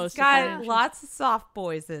almost. It's got second. lots of soft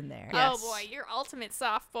boys in there. Yeah. Oh boy, your ultimate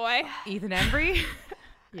soft boy. Ethan Embry.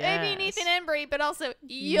 I mean Yes. Ethan Embry, but also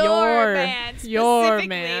Your- your man, your specifically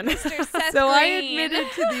man. Mr. Seth So I Green.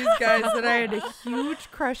 admitted to these guys that I had a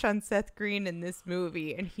huge crush on Seth Green in this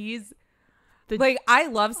movie, and he's The like, I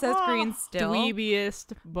love Seth Green still,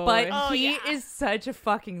 dweebiest boy. but Oh, he yeah. is such a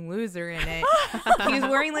fucking loser in it. He's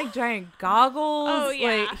wearing like giant goggles. Oh,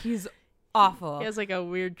 yeah. Like he's awful. he has like a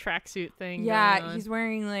weird tracksuit thing. Yeah, going on. he's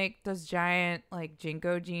wearing like those giant like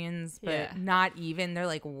Jinko jeans, but Yeah. not even. They're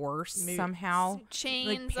like worse Maybe- somehow. Some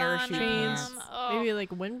chains parachute on pants. him. Oh. maybe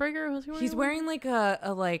like windbreaker. Was he He's wearing like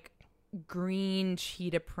a like green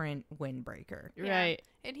cheetah print windbreaker. Yeah. Right.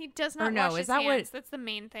 And he does Or not no, wash is his that what- hands. That's the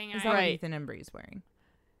main thing. Is I that Right. what Ethan Embry is wearing?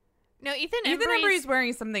 No, Ethan Ethan Embry's Embry is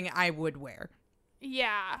wearing something I would wear.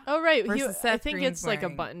 yeah. Oh right. Versus I Seth think Green's it's like a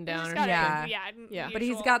wearing- button He's down. Or got Yeah. something. yeah. Yeah. But he's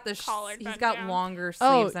usual got the collared he's button got down. longer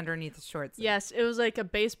Oh, sleeves underneath the shorts. Yes, it was like a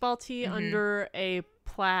baseball tee Mhm. under a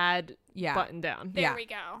plaid Yeah. button down. There Yeah. we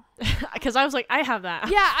go. Because I was like, I have that.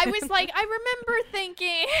 Yeah, I was like, I remember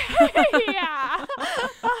thinking, yeah.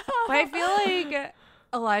 But I feel like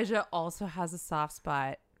Elijah also has a soft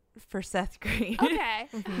spot for Seth Green. Okay.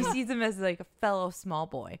 He sees him as like a fellow small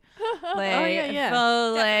boy. Like yeah. a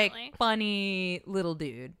fellow Definitely. like funny little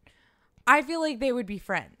dude. I feel like they would be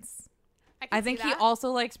friends. can I see think he that.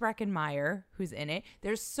 also likes Breckenmeyer, who's in it.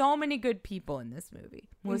 There's so many good people in this movie.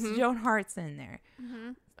 Melissa Mhm. Joan Hart's in there.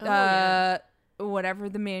 Oh, yeah. Whatever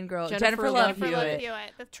the main girl, Jennifer Love Love Jennifer Love Hewitt.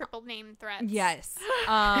 Hewitt, the triple name threats. Yes.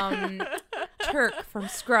 Turk from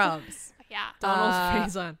Scrubs. Yeah. Donald Uh,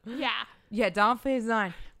 Faison. Yeah. Yeah, Don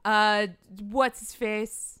Faison. What's his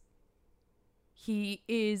face? He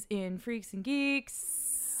is in Freaks and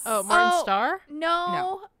Geeks. Oh, Martin Oh, Starr.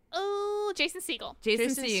 No. Oh, Jason Segel.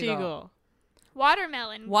 Jason Segel.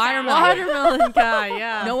 Watermelon. Watermelon. guy. Watermelon guy.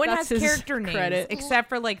 Yeah. No one that's has his character names credit. except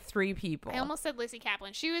for like 3 people. I almost said Lizzie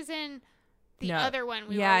Kaplan. She was in the No. other one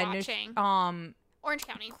we yeah, were watching. Orange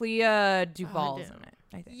County. Clea Duvall's didn't- in it,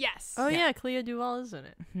 I think. Yes. Oh Yeah. yeah, Clea Duvall is in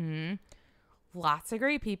it. Hmm. Lots of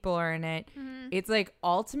great people are in it. Mhm. It's like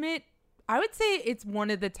ultimate. I would say it's one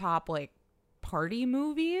of the top like party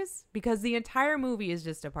movies because the entire movie is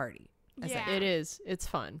just a party. Yeah. It is. It's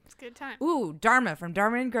fun. It's a good time. Ooh, Dharma from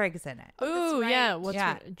Dharma and Greg's in it. Oh, that's Ooh, yeah. right. What's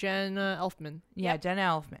Yeah. her? Jen Elfman. Yeah, Yep. Jenna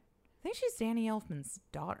Elfman. I think she's Danny Elfman's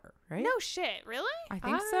daughter, right? No shit. Really? I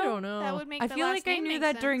think I so. don't know. That would make I the feel last like I name knew make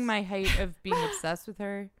that during sense. my height of being obsessed with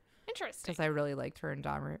her Interesting. because I really liked her in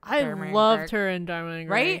Dharma. I Dharma and loved Greg. her in Diamond and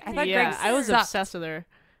Grey. Right? I thought yeah, Greg I was sucked. obsessed with her.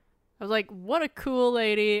 I was like, what a cool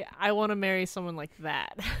lady. I want to marry someone like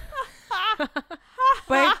that.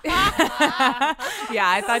 But yeah,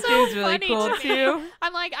 I thought she So was really funny cool to me. too.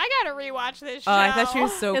 I'm like, I gotta rewatch this show. Oh, I thought she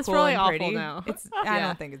was so It's cool probably and awful pretty. now. It's I Yeah.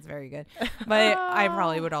 don't think it's very good, but I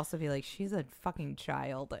probably would also be like, she's a fucking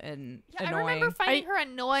child and Yeah, annoying. I remember finding her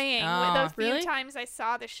annoying Oh. with the few Really? times I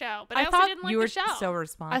saw the show, but I I also thought didn't like you were the show. so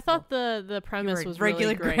responsible. I thought the You premise were was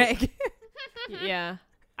regular really great. Greg. Yeah.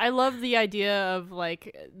 I love the idea of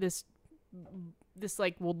like this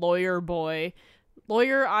like lawyer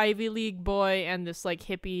Ivy League boy and this like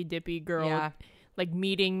hippie dippy girl Yeah, like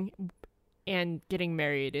meeting and getting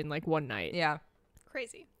married in like one night. yeah.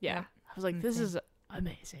 Crazy. Yeah. Yeah. I was like, this Insane. is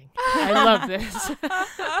amazing. I love this.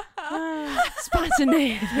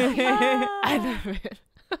 Spontaneity. I love it.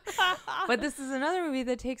 But this is another movie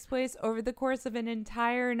that takes place over the course of an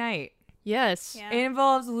entire night. Yes. Yeah. It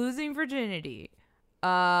involves losing virginity.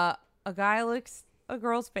 A guy licks a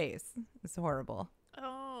girl's face. It's horrible.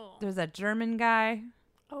 Oh. There's that German guy.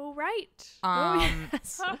 Oh, right.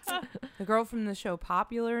 Yes. The girl from the show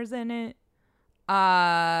Popular is in it.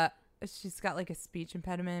 She's got like a speech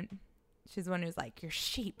impediment. She's the one who's like, "You're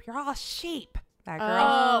sheep. You're all sheep." That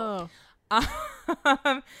girl.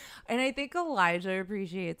 Oh. And I think Elijah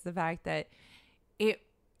appreciates the fact that it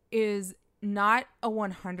is not a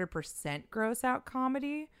 100% gross out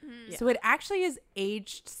comedy. Mm. So it actually is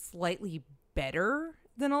aged slightly better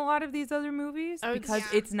than a lot of these other movies I would because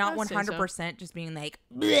s- it's I not would say so. 100% just being like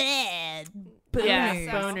bleh, Yeah, boners.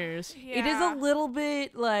 boners. It is a little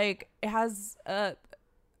bit like it has a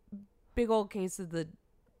big old case of the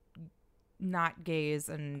not gays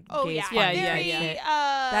and Oh gays yeah, Yeah, fun yeah, shit.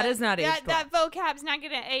 yeah. That is not aged That vocab's not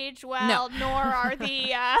gonna age well, No. nor are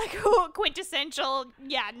the quintessential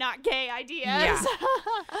not gay ideas. Yeah.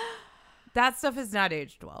 That stuff is not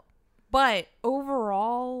aged well. But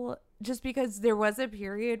overall, just because there was a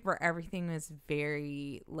period where everything was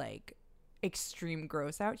very like extreme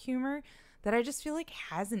gross out humor that I just feel like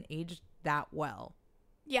hasn't aged that well.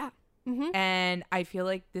 yeah. Mm-hmm. And I feel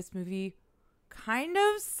like this movie kind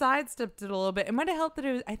of sidestepped it a little bit. It might have helped that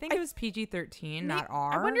it was, I think it was PG-13, not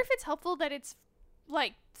R. I wonder if it's helpful that it's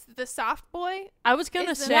like the soft boy. I was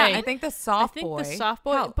gonna Is the- say. Yeah, I think the soft I think boy the soft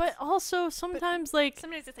boy, helps. but also sometimes like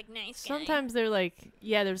Sometimes it's like nice guy. sometimes they're like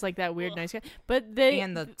there's like that weird Ugh. nice guy, but they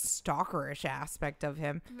and the stalkerish aspect of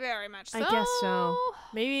him. Very much so. I guess so.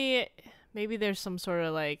 maybe there's some sort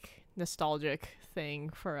of like nostalgic thing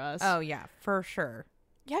for us. Oh yeah, for sure.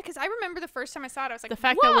 Yeah, because I remember the first time I saw it, I was like, the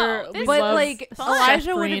fact Whoa, that we this But, love like, Seth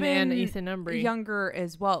Elijah would have Green and been Ethan Embry. Younger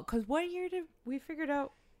as well. Because what year did we figured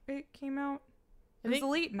out it came out? I It was think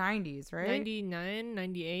the late 90s, right? 99,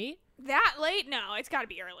 98. that late? No, it's got to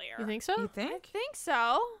be earlier. You think so? You I think? think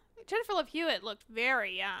so. Jennifer Love Hewitt looked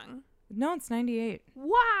very young. No, it's 98.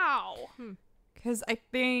 Wow. Because I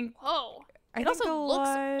think Whoa. I It think also a looks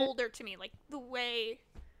lot- older to me, like the way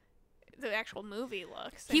the actual movie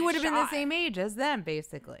looks. he and would it's have been the shot. same age as them,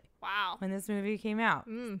 basically, Wow. when this movie came out.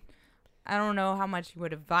 Mm. I don't know how much he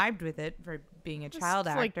would have vibed with it for being a child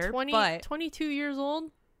It's actor, like 20, but 22 years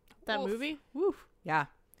old. That Oof. movie. Woof. yeah.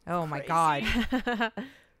 Oh my Crazy. God.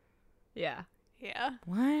 Yeah. Yeah.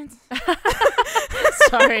 What?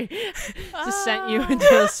 Sorry. Just sent you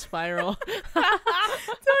into a spiral. That's how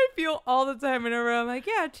I feel all the time whenever I'm like,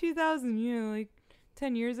 yeah, 2000, like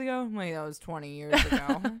 10 years ago. I'm like, that was 20 years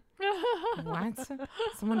ago. What?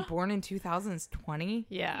 Someone born in 2000 is 20?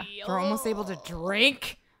 Yeah. They're almost able to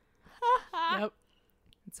drink? Yep.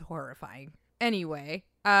 It's horrifying. Anyway,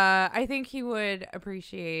 I think he would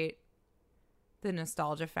appreciate the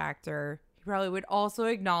nostalgia factor. He probably would also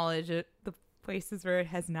acknowledge it, the places where it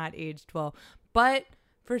has not aged well. But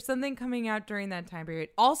for something coming out during that time period,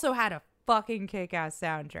 also had a fucking kick-ass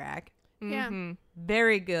soundtrack. Yeah. Mhm.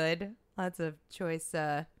 Very good. Lots of choice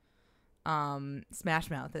Smash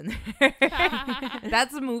Mouth in there.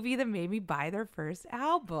 That's a movie that made me buy their first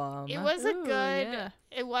album. It was a Ooh, good. yeah.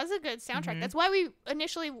 It was a good soundtrack. Mhm. That's why we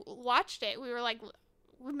initially watched it. We were like,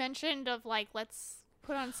 we mentioned of like, let's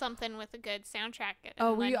put on something with a good soundtrack. And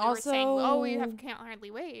Oh, we then were saying, oh, we also- can't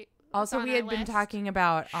hardly wait. Also, It's on we our had been list. talking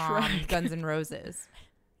about Shrek. Guns N' Roses.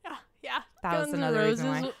 Yeah, yeah. That Guns was N' another reason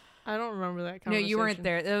Roses. why. I don't remember that No, conversation. you weren't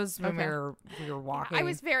there. That was when Okay. we were walking. I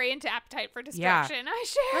was very into Appetite for Yeah. Destruction. I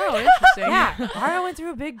shared. Oh, interesting. Yeah, Laura went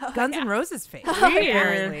through a big Guns N' yeah. Roses phase. Weird.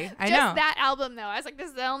 Apparently, I Just know. that album though. I was like, this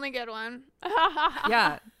is the only good one.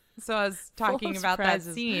 Yeah. So I was Full of talking about that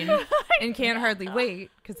surprises. scene and Can't Hardly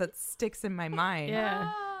Wait because that sticks in my mind.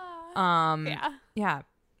 Yeah. Yeah. Yeah.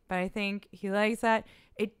 But I think he likes that.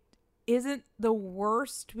 It isn't the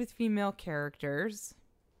worst with female characters.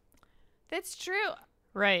 That's true.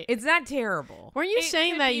 Right. It's not terrible. Weren't you It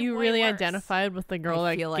saying could that be you way really worse. identified with the girl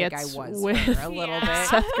I that feel like gets I was with her a little Yeah. bit.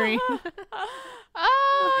 Seth Green?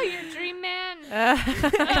 Oh, your dream man.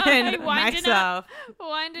 And Winding myself.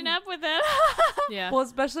 Winding up with it. Yeah. Well,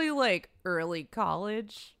 especially like early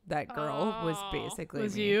college, that girl was Oh. basically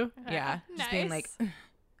Was me. you? Yeah, just being like, Nice.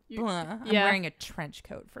 You- "Blah, I'm yeah. wearing a trench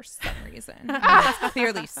coat for some reason. It's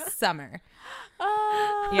clearly summer.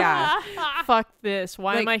 Yeah. Fuck this.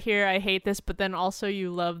 Why am Like- I here? I hate this. But then also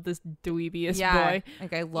you love this dweebiest Yeah, boy.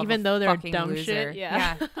 like I love Even a though they're fucking dumb loser. shit,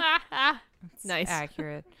 yeah. It's Nice.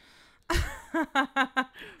 accurate.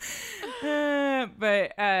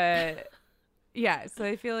 But yeah, so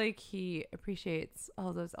I feel like he appreciates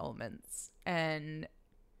all those elements, and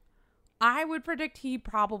I would predict he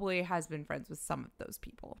probably has been friends with some of those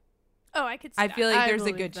people. Oh, I could see I that. feel like I there's a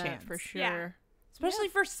believe good that chance for sure. Yeah. especially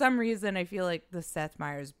for some reason. I feel like the Seth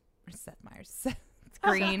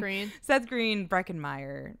Green, Seth Green,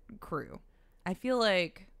 Breckenmeyer crew. I feel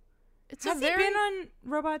like It's has a he very been on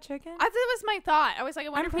Robot Chicken? I thought it was my thought. I was like, I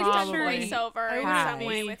wonder I'm if he's done pretty sure voiceover in has. some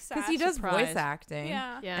way with Seth. Because he does voice Surprised. acting.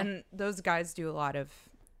 Yeah. yeah. And those guys do a lot of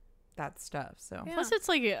that stuff. So Yeah. Plus, it's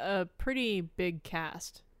like a pretty big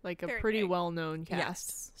cast, like a Very pretty big. well-known cast.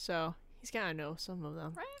 Yes. So he's gotta know some of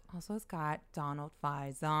them. Right. also it's got Donald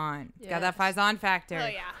Faison. It's got that Yes. Faison factor. Oh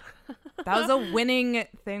yeah. That was a winning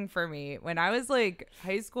thing for me. When I was like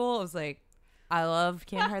high school, I was like, I love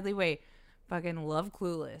Can't Hardly Wait. Fucking love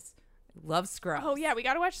Clueless. Love Scrubs. Oh yeah, we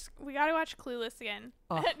gotta watch Clueless again.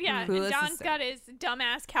 Oh, Yeah, Clueless and is John's so- got his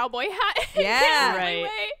dumbass cowboy hat. Yeah. Right.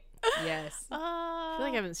 Yes. I feel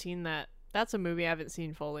like I haven't seen that. That's a movie I haven't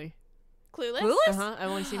seen fully. Clueless. Clueless? I've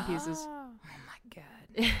only seen pieces. Oh, Oh my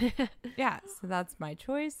god. Yeah, so that's my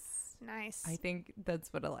choice. nice. I think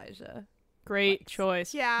that's what Elijah Great Likes.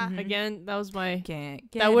 choice. yeah. Mhm. Again, that was my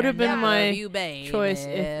can't That would have been enough my of you, baby. choice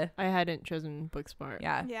if I hadn't chosen Booksmart.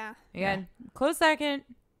 Yeah. Yeah. Again, close second,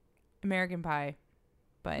 American Pie.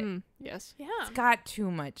 But Yes. Yeah. it's got too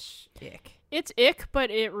much ick. It's ick,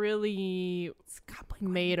 but it really It's got Blink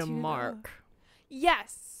made a 182 though. mark.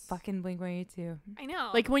 Yes. Fucking Blink-182. I know.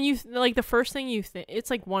 Like when you like the first thing you think, it's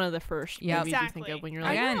like one of the first Yep. movies you Exactly. think of when you're I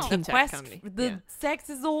like Again, know. the teen sex quest, comedy. the Yeah. sex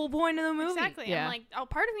is the whole point of the movie. exactly. Yeah. I'm like,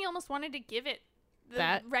 part of me almost wanted to give it the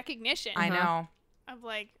That- recognition. I Uh-huh. know. Of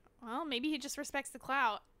like, well, maybe he just respects the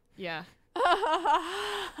clout. Yeah.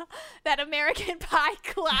 That American Pie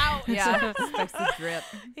clout. Yeah, expects the drip.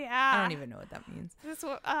 Yeah. I don't even know what that means. This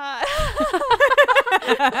wa-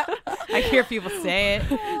 I hear people say it.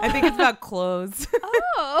 I think it's about clothes.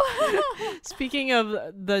 oh. Speaking of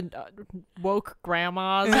the woke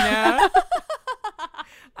grandmas, Yeah.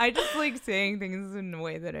 I just like saying things in a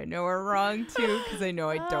way that I know are wrong too, because I know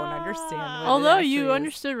I don't understand. What it although actually you is.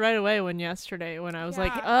 understood right away when I was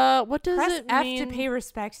like, Yeah. what does Press it F mean? to pay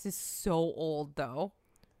respects is so old though.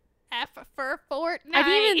 F for Fortnite. I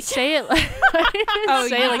didn't even say it like, I didn't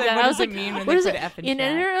say you it like said, that. what I was does like, it mean when what they is put it? F in In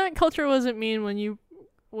chat? internet culture, what does it mean when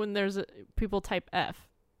there's people type F?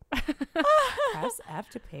 Press F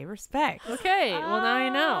to pay respect. Okay, well now I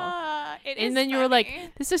know. It And is then you were like, funny.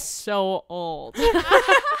 this is so old. It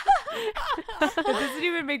doesn't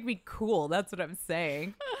even make me cool. That's what I'm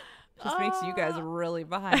saying. Just makes you guys really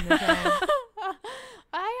behind the times.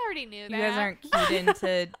 I already knew that. You guys aren't keyed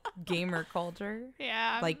into gamer culture.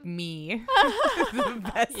 Yeah. Like me, the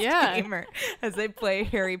best Yeah. gamer, as I play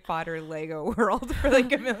Harry Potter Lego World for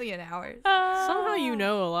like a million hours. Somehow you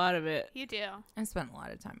know a lot of it. You do. I spent a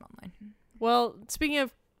lot of time online. Well, speaking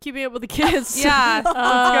of keeping up with the kids. Yeah,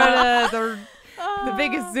 let's go to the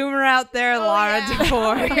biggest zoomer out there, Laura yeah.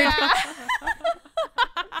 DeFord. Yeah.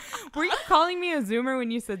 Were you calling me a zoomer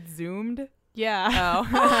when you said zoomed? Yeah. Oh.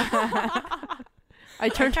 I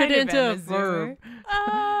turned kind it of into am a a verb.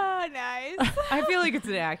 Oh, nice. I feel like it's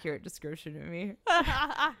an accurate description of me.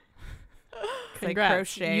 It's like Congrats.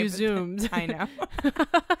 crochet. You but zoomed. I know.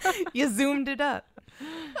 You zoomed it up.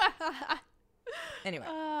 Anyway,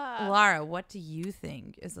 Laura, what do you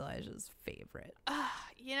think is Elijah's favorite?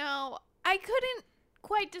 You know, I couldn't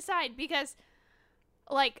quite decide because,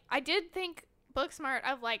 like, I did think Booksmart.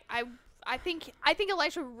 Of like, I think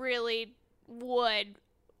Elijah really would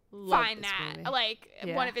Love find this that movie. like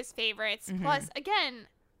Yeah. one of his favorites. Mhm. Plus, again,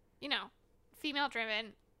 you know, female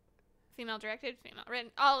driven, female directed, female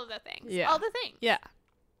written, all of the things. Yeah. All the things. Yeah.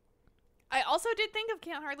 I also did think of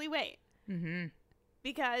Can't Hardly Wait Mm-hmm.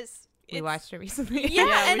 because We it's- watched it recently. Yeah,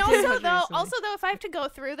 Yeah, and we did also watch it though, recently. if I have to go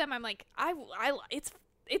through them, I'm like,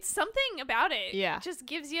 it's something about it. Yeah. just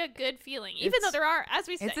gives you a good feeling, even though It's- there are, as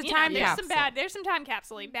we said, it's a you know, time capsule. there's some time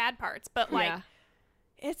capsule bad parts, but like, Yeah.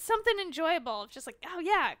 it's something enjoyable. Just like, oh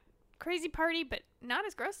yeah, crazy party, but not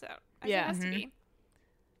as gross out as Yeah. it has to Mhm. be.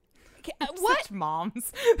 Okay, what? Such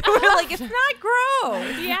moms. We're like, it's not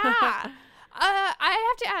gross. Yeah. I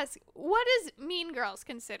have to ask, what is Mean Girls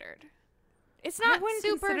considered? It's I not wouldn't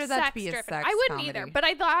super consider that to sex be a driven. sex I wouldn't either, comedy. but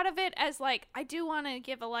I thought of it as like, I do want to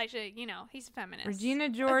give Elijah, you know, he's a feminist. Regina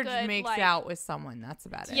George good, makes like- out with someone. That's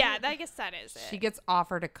about it. Yeah, I guess that is it. She gets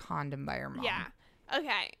offered a condom by her mom. Yeah.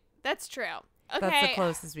 Okay. That's true. Okay. That's the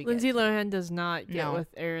closest we Lindsay get. Lohan does not get No.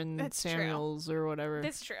 with Aaron That's true. Samuels or whatever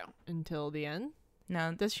That's true. until the end.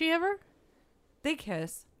 No, Does she ever? they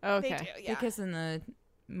kiss. Okay. They do, yeah. They kiss in the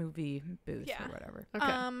movie booth Yeah. or whatever.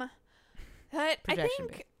 Okay. But Projection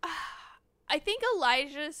I think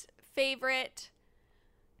Elijah's favorite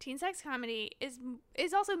teen sex comedy is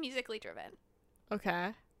also musically driven.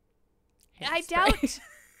 Okay. I Hairspray. doubt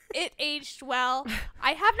it aged well.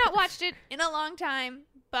 I have not watched it in a long time,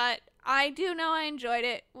 but I do know I enjoyed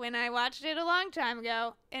it when I watched it a long time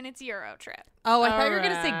ago, and it's Euro Trip. Oh, I thought you were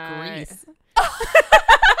gonna say Alright. Grease.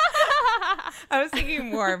 I was thinking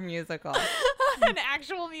more musical. An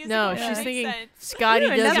actual musical. No, that she's makes thinking sense. Scotty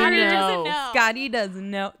Ooh, doesn't Scotty know. doesn't know. Scotty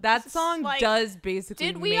doesn't know. That It's song like- does basically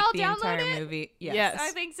Did we make all the download entire it? movie. Yes.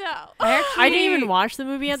 I think so. I didn't even watch the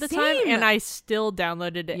movie at the time, Same. and I still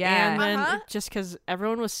downloaded it. Yeah. And then Uh-huh. just because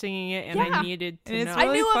everyone was singing it, and Yeah. I needed to And it's know. I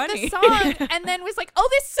really knew funny. of the song and then was like, oh,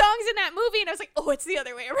 this song's in that movie. And I was like, oh, it's the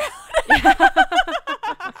other way around.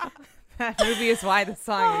 That movie is why the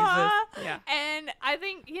song exists. Yeah. And I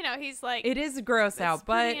think, you know, he's like, It is gross It's out,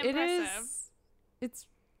 but pretty it impressive. is.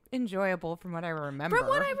 enjoyable from what I remember. From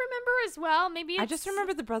what I remember as well, maybe I just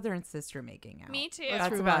remember the brother and sister making out. Me too.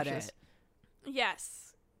 That's about it.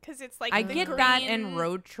 Yes, because it's like I the get that green and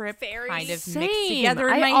Road Trip fairy. kind of Same. mixed together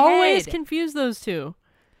in I my always head. confuse those two.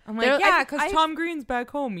 I'm They're- like, yeah, I- because I- Tom Green's back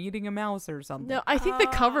home eating a mouse or something. No, I think the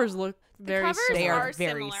covers look very covers They similar. are very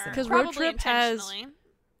similar. similar. 'Cause Road Probably Trip has- intentionally.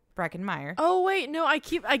 Breckenmeyer. Oh wait, no, I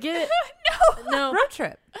get it. No, Road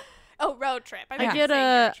Trip. Oh, Road Trip. I I meant get to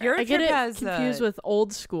say Euro Euro I get Trip it has, confused with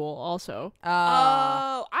Old School also. Oh,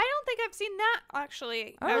 I don't think I've seen that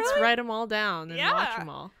actually. Oh, Let's really? write them all down and watch Yeah. them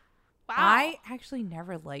all. Wow. I actually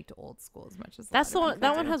never liked Old School as much as a That's the lot of one. people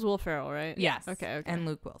That one do. has Will Ferrell, right? Yes. Okay. And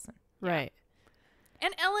Luke Wilson. Right.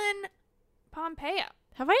 and Ellen Pompeo.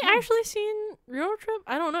 Have I actually seen Road Trip?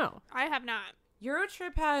 I don't know. I have not. Euro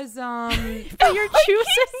Trip has But you're I choosing can't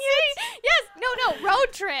it. say- Yes. No.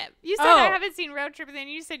 Road Trip. You said Oh. I haven't seen Road Trip, and then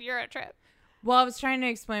you said Euro Trip. Well, I was trying to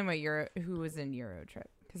explain who was in Euro Trip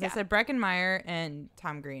because Yeah. I said Breckenmeyer and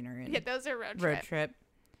Tom Green are in Yeah, those are Road Road Trip. Trip.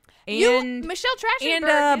 You, And Michelle Trachtenberg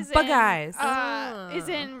and, is Bug in, Eyes. is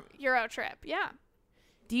in Euro Trip. Yeah.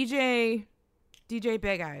 DJ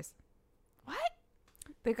Big Eyes, What?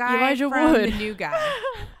 the guy Elijah from Wood. the new guy.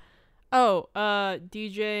 Oh,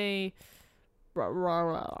 DJ.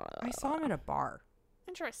 I saw him at a bar.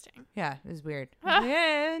 Interesting. Yeah, it was weird.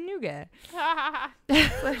 Yeah, new guy.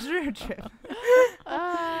 That's Euro Trip.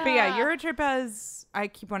 But yeah, Euro Trip has. I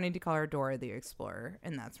keep wanting to call her Dora the Explorer,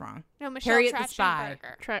 and that's wrong. No, Michelle Harriet the Spy.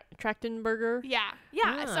 Trachtenberger. Trachtenberger. Yeah.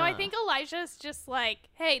 So I Ah. think Elijah's just like,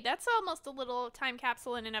 hey, that's almost a little time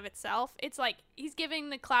capsule in and of itself. It's like he's giving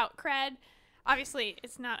the clout cred. Obviously,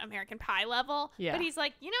 it's not American Pie level. Yeah. But he's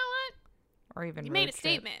like, you know what? Or even You Road made a Trip.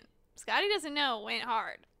 statement. Scotty doesn't know. Went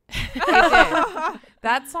hard. It did.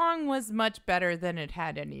 That song was much better than it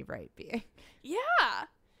had any right being. Yeah.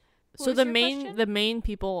 What So was the your main question? the main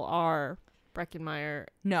people are Breckenmeyer.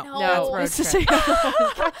 No, No. that's No, Road it's the Trip. same.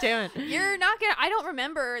 God damn it. You're not gonna. I don't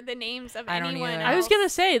remember the names of I don't anyone. either. I was else. gonna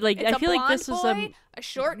say, like, It's I a feel like blonde this is boy, a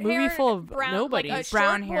short movie hair, full of brown, nobodies. like a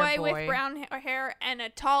Brown short hair boy boy. with brown hair and a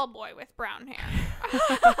tall boy with brown hair.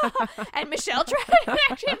 And Michelle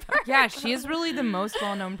Trachtenberg. Yeah, she's really the most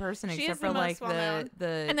well-known person, She except is the for like most well-known.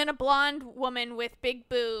 the And then a blonde woman with big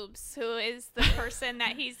boobs, who is the person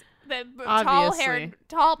that he's the Obviously.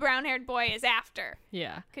 tall brown-haired boy is after,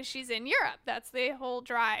 Yeah, because she's in Europe. That's the whole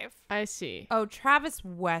drive. I see. oh, Travis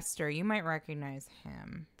Wester. You might recognize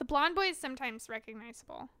him. The blonde boy is sometimes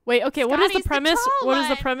recognizable. Wait, okay, what is the Scotty's the premise? tall What is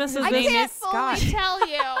the one. premise of His I name this? can't is fully Scott. tell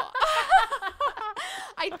you.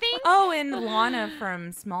 I think Oh, and Lana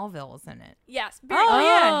from Smallville is in it. yes. Oh,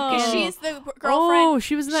 yeah. because And- she's the girlfriend. Oh,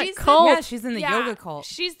 she was in that She's the- cult. Yeah, she's in the Yeah, yoga cult.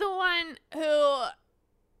 She's the one who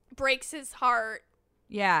breaks his heart.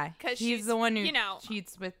 Yeah, 'Cause he's she's, the one who you know,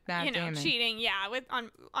 cheats with Matt Damon. Cheating, yeah, with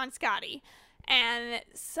on Scotty, and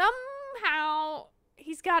somehow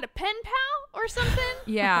he's got a pen pal or something,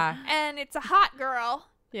 Yeah, and it's a hot girl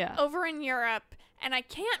Yeah. over in Europe, and I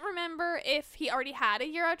can't remember if he already had a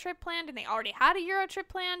Euro trip planned, and they already had a Euro trip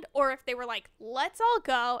planned, or if they were like, let's all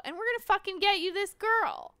go, and we're gonna fucking get you this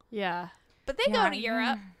girl. Yeah. But they go to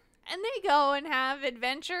Europe, and they go and have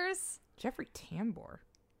adventures. Jeffrey Tambor.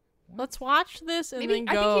 Let's watch this and Maybe then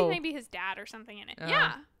I think go he maybe his dad or something in it. Oh.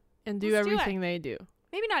 Yeah. and do let's do it. everything they do.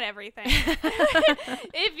 Maybe not everything.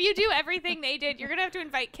 If you do everything they did, you're gonna have to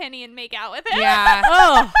invite Kenny and make out with him. Yeah,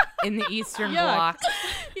 Oh, in the Eastern Yuck. Bloc.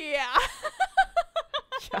 Yeah.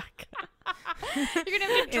 yuck. You're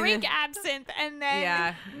gonna have to In drink the- absinthe and then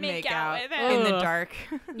Yeah, make out with him. Oh. in the Ugh. dark.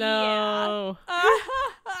 No.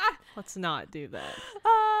 Let's not do that.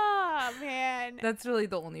 Oh man. That's really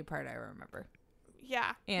the only part I remember.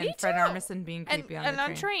 Yeah. And Me Fred too. Armisen being And, creepy on and the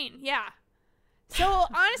on train. Yeah. So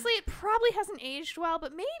honestly, it probably hasn't aged well,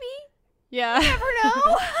 but maybe. Yeah. Never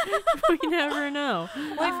know. We never know.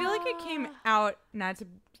 Well, I feel like it came out, not to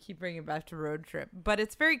keep bringing it back to Road Trip, but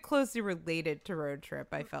it's very closely related to Road Trip,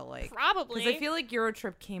 I felt like. Probably. Because I feel like Euro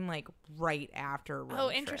Trip came like right after Road Trip. Oh,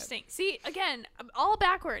 interesting. See, again, I'm all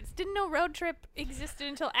backwards. Didn't know Road Trip existed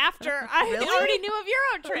until after I Really? already knew of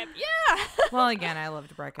Euro Trip. Yeah. Well, again, I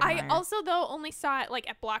loved Breckenmeyer. I also though only saw it like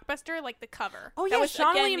at Blockbuster, like the cover. Oh That yeah, was,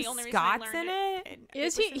 Sean again, William the only reason I Scott's learned in it. And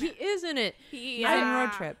Is was he? in He it. is in it. He's in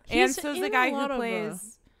Road Trip. And He's so's the in guy a who lot of,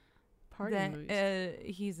 plays Party movies.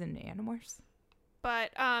 he's in Animorphs.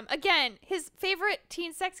 But again, his favorite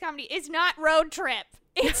teen sex comedy is not Road Trip.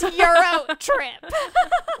 It's Euro Trip.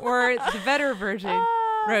 Or the better version,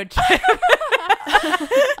 Road Trip.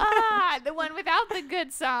 The one without the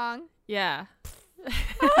good song. Yeah.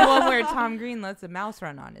 The one where Tom Green lets a mouse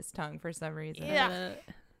run on his tongue for some reason. Yeah.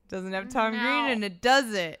 Doesn't have Tom No. Green and it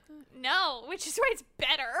does it. No, which is why it's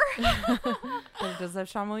better. But it does have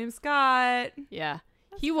Sean William Scott. Yeah.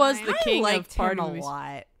 That's He was fine. the I king of liked party him a movies.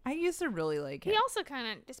 lot. I used to really like him. He also kind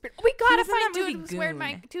of disappeared. We gotta was in find that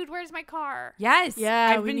movie Dude, Where's My Car? Yes. Yeah,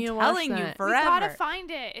 I've we been need to watch telling you that. We forever. gotta find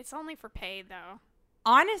it. It's only for pay though.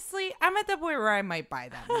 Honestly, I'm at the point where I might buy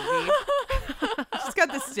that movie. Just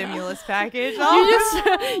got the stimulus package.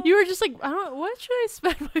 You were just like, I don't. What should I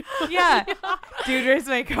spend my money? Yeah. Dude, Where's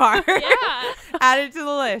My Car? Yeah. Add it to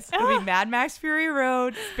the list. It'll be Mad Max Fury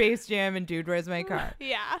Road, Space Jam, and Dude, Where's My Car?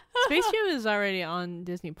 Yeah. Space Jam is already on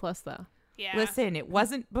Disney Plus though. Yeah. Listen, it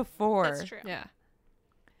wasn't before. That's true. Yeah.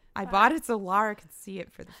 I bought it so Lara could see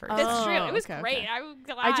it for the first That's time. true. It was okay, great. okay. I'm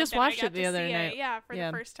glad I just that watched got it the to other see night. It, yeah, for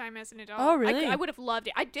Yeah. the first time as an adult. Oh, really? I would have loved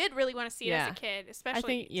it. I did really want to see it as Yeah. a kid, especially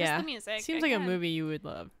I think just the music. Seems like a again. movie you would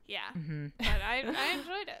love. Yeah. Mm-hmm. But I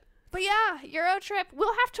enjoyed it. But yeah, Euro Trip.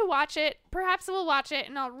 We'll have to watch it. Perhaps we'll watch it,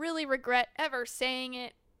 and I'll really regret ever saying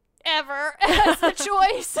it, ever as the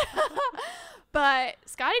choice. But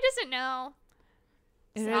Scotty doesn't know.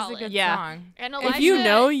 It is a Solid. good Yeah. song. And If Elijah, you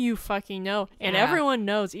know, you fucking know, and Yeah. everyone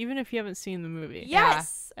knows, even if you haven't seen the movie.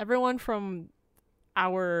 yes, Everyone from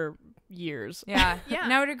our years. Yeah. Yeah.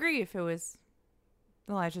 And I would agree if it was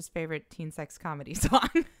Elijah's favorite teen sex comedy song.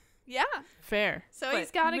 yeah. Fair. So But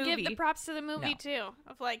he's got to give the movie, props to the movie no. too.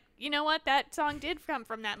 Of like, you know what, that song did come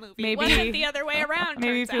from that movie. Maybe- it wasn't the other way around.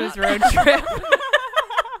 Maybe if it turns was out. Road Trip.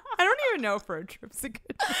 I don't even know if Road Trip's a good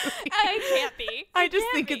movie. It can't be. I It just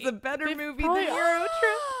can't think be. it's a better They movie probably than Euro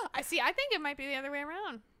Trip. I see. I think it might be the other way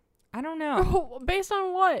around. I don't know. Based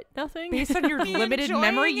on what? Nothing? Based on your Me limited enjoying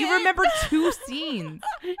memory, you it. remember 2 scenes.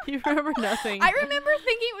 You remember nothing. I remember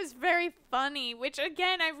thinking it was very funny, which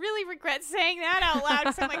again, I really regret saying that out loud.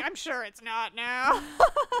 Because I'm like, I'm sure it's not now.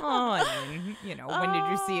 Oh, I mean, you know, when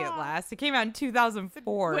did you see it last? It came out in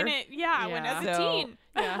 2004. when as a Yeah. teen.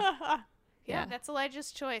 Yeah. Yeah, that's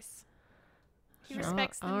Elijah's choice. He Sure.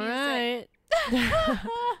 respects the All music. right.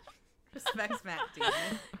 Respects Matt Damon.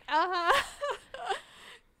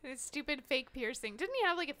 His stupid fake piercing. Didn't he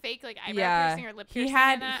have like a fake like eyebrow Yeah, piercing or lip he piercing?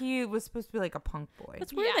 had. in that? He was supposed to be like a punk boy.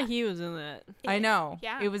 It's weird Yeah. that he was in that. I know.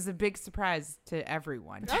 Yeah. It was a big surprise to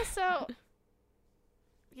everyone. Also,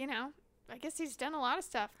 you know, I guess he's done a lot of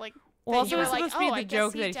stuff. Like, Well, that you also were it's like, supposed to be oh, the I guess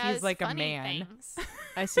joke he that he's does like a funny man. things.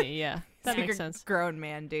 I see, yeah. That Like makes a sense. grown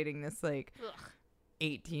man dating this like Ugh.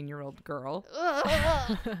 18-year-old girl,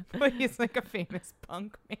 Ugh. but he's like a famous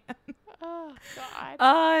punk man. Oh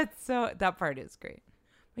God. It's so that part is great.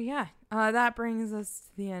 But yeah, that brings us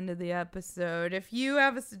to the end of the episode. If you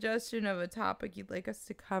have a suggestion of a topic you'd like us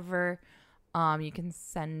to cover, you can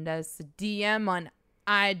send us a DM on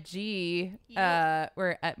IG. Yep.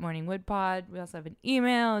 We're at Morning Wood Pod. We also have an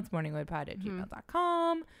email. It's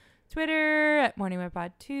morningwoodpod@gmail.com. Twitter at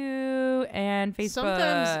morningwoodpod2, and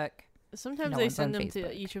Facebook. Sometimes No they one's on send them to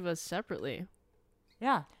Facebook. each of us separately.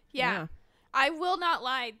 Yeah. Yeah. I will not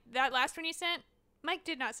lie. That last one you sent, Mike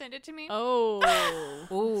did not send it to me. Oh.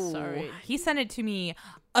 Ooh. Sorry. He sent it to me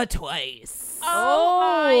twice.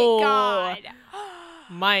 Oh my God.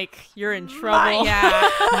 Mike, you're in trouble.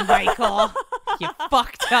 Yeah, Michael. You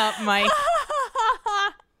fucked up, Mike.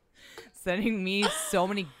 Sending me so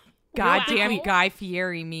many goddamn Wow. Guy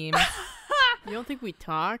Fieri memes. You don't think we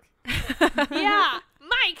talk? Yeah.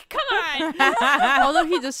 Mike, come on. Although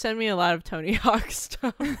he does send me a lot of Tony Hawk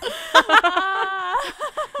stuff. I'm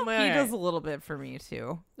like, He alright. does a little bit for me,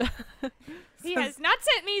 too. He has not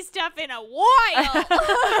sent me stuff in a while.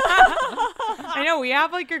 I know, we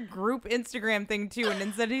have like a group Instagram thing, too, and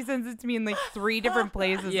instead he sends it to me in like 3 different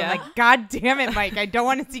places. Yeah. I'm like, God damn it, Mike. I don't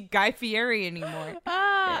want to see Guy Fieri anymore.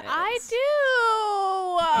 I do.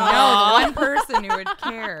 No, the one person who would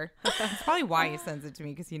care. That's probably why he sends it to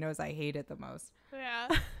me, because he knows I hate it the most. Yeah.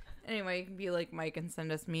 Anyway, you can be like Mike and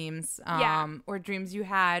send us memes, Yeah. or dreams you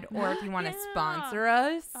had, or if you want to Yeah. sponsor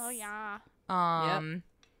us. Oh yeah.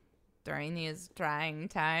 During these trying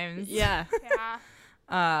times. Yeah.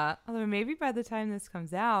 Yeah. Although maybe by the time this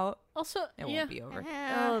comes out, Also, it yeah. won't be over.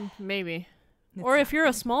 Maybe. It's Or if not you're a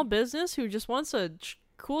gonna small business who just wants a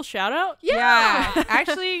cool shout out. Yeah.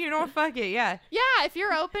 Actually, you know what? Fuck it. Yeah. Yeah, if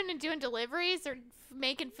you're open and doing deliveries or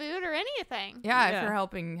making food or anything. Yeah. If Yeah. you're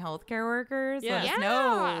helping healthcare workers, Yeah. let us Yeah.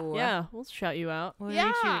 know. Yeah, we'll shout you out. We'll Yeah.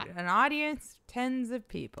 reach you an audience, tens of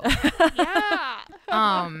people. Yeah.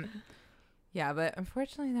 Yeah, but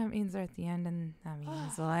unfortunately that means we're at the end, and that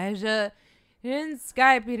means Elijah, he didn't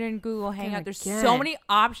Skype, he didn't Google Hangout. There's so Again. many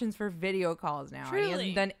options for video calls now. And he Truly.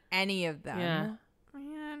 hasn't done any of them. Yeah.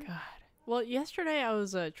 Man. God. Well, yesterday I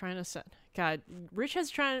was trying to set. God, Rich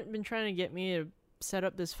has been trying to get me to set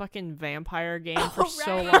up this fucking vampire game for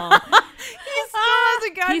so right. long. He still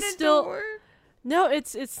hasn't gotten He's it still- to work. No,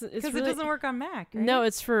 it's Because really, it doesn't work on Mac, right? No,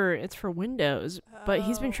 it's for Windows. But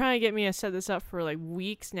he's been trying to get me to set this up for like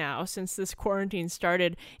weeks now since this quarantine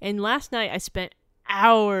started. And last night I spent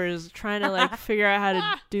hours trying to like figure out how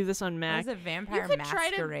to do this on Mac. It's a Vampire could try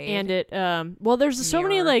to- Masquerade. And it well, there's so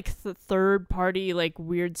many Mirror. like third party like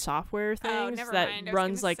weird software things never that mind, I was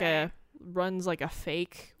runs gonna like say. a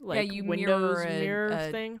fake like you Windows mirror mirror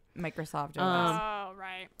a thing. Microsoft OS. Oh,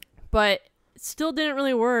 right. But it still didn't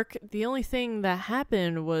really work. The only thing that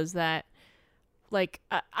happened was that like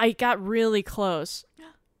I got really close.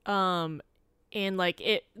 And like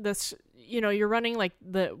you're running like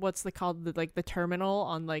the terminal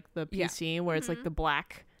on like the PC where it's like the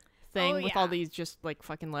black thing with all these just like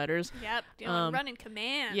fucking letters. Yep. Running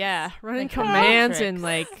commands. Yeah, running Like commands Matrix. and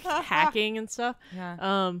like hacking and stuff.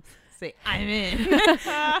 Yeah. Say, I'm in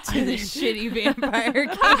to this shitty vampire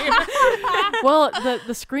game. Well,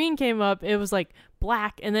 the screen came up. It was like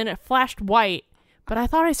black, and then it flashed white. But I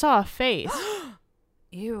thought I saw a face.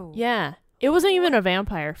 Ew. Yeah, it wasn't even a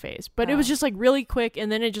vampire face, but it was just like really quick,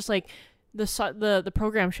 and then it just like the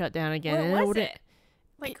program shut down again. What and was wouldn't- it?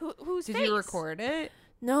 Like whose Did face? you record it?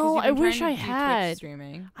 No, 'Cause I you've been wish trying I to do Twitch had.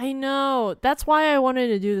 streaming. I know. That's why I wanted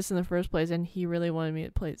to do this in the first place, and he really wanted me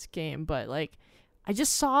to play this game. But like, I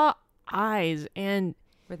just saw eyes, and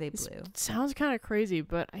Were they it blue? sounds kind of crazy,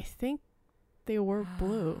 but I think they were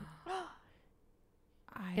blue.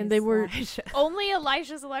 And they were- Only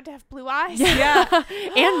Elijah's allowed to have blue eyes. Yeah,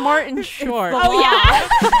 and Martin Short. Oh yeah.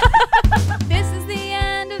 This is the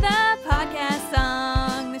end of the podcast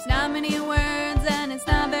song. There's not many words and it's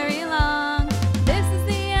not very long. This is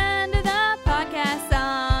the end of the podcast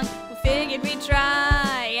song. We figured we'd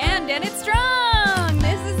try and end it strong.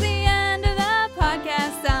 This is the end of the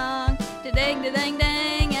podcast song. Da-ding, da-ding,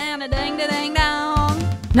 ding, and a-ding, da-ding, dong.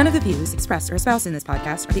 None of the views expressed or espoused in this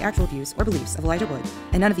podcast are the actual views or beliefs of Elijah Wood,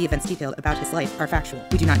 and none of the events detailed about his life are factual.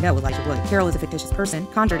 We do not know Elijah Wood. Carol is a fictitious person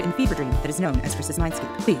conjured in a fever dream that is known as Chris's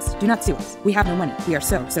Mindscape. Please, do not sue us. We have no money. We are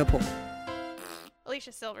so poor.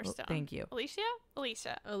 Alicia Silverstone. Thank you. Alicia?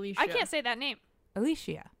 Alicia. Alicia. I can't say that name.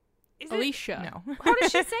 Alicia. Is it? Alicia. No. How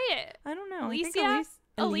does she say it? I don't know. Alicia? I think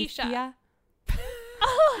Alicia. Alicia.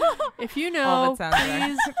 If you All know, that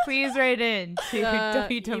sounds right. Please write in to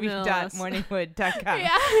email us. www.morningwood.com.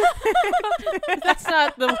 Yeah. that's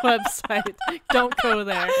not the website. Don't go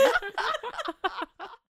there.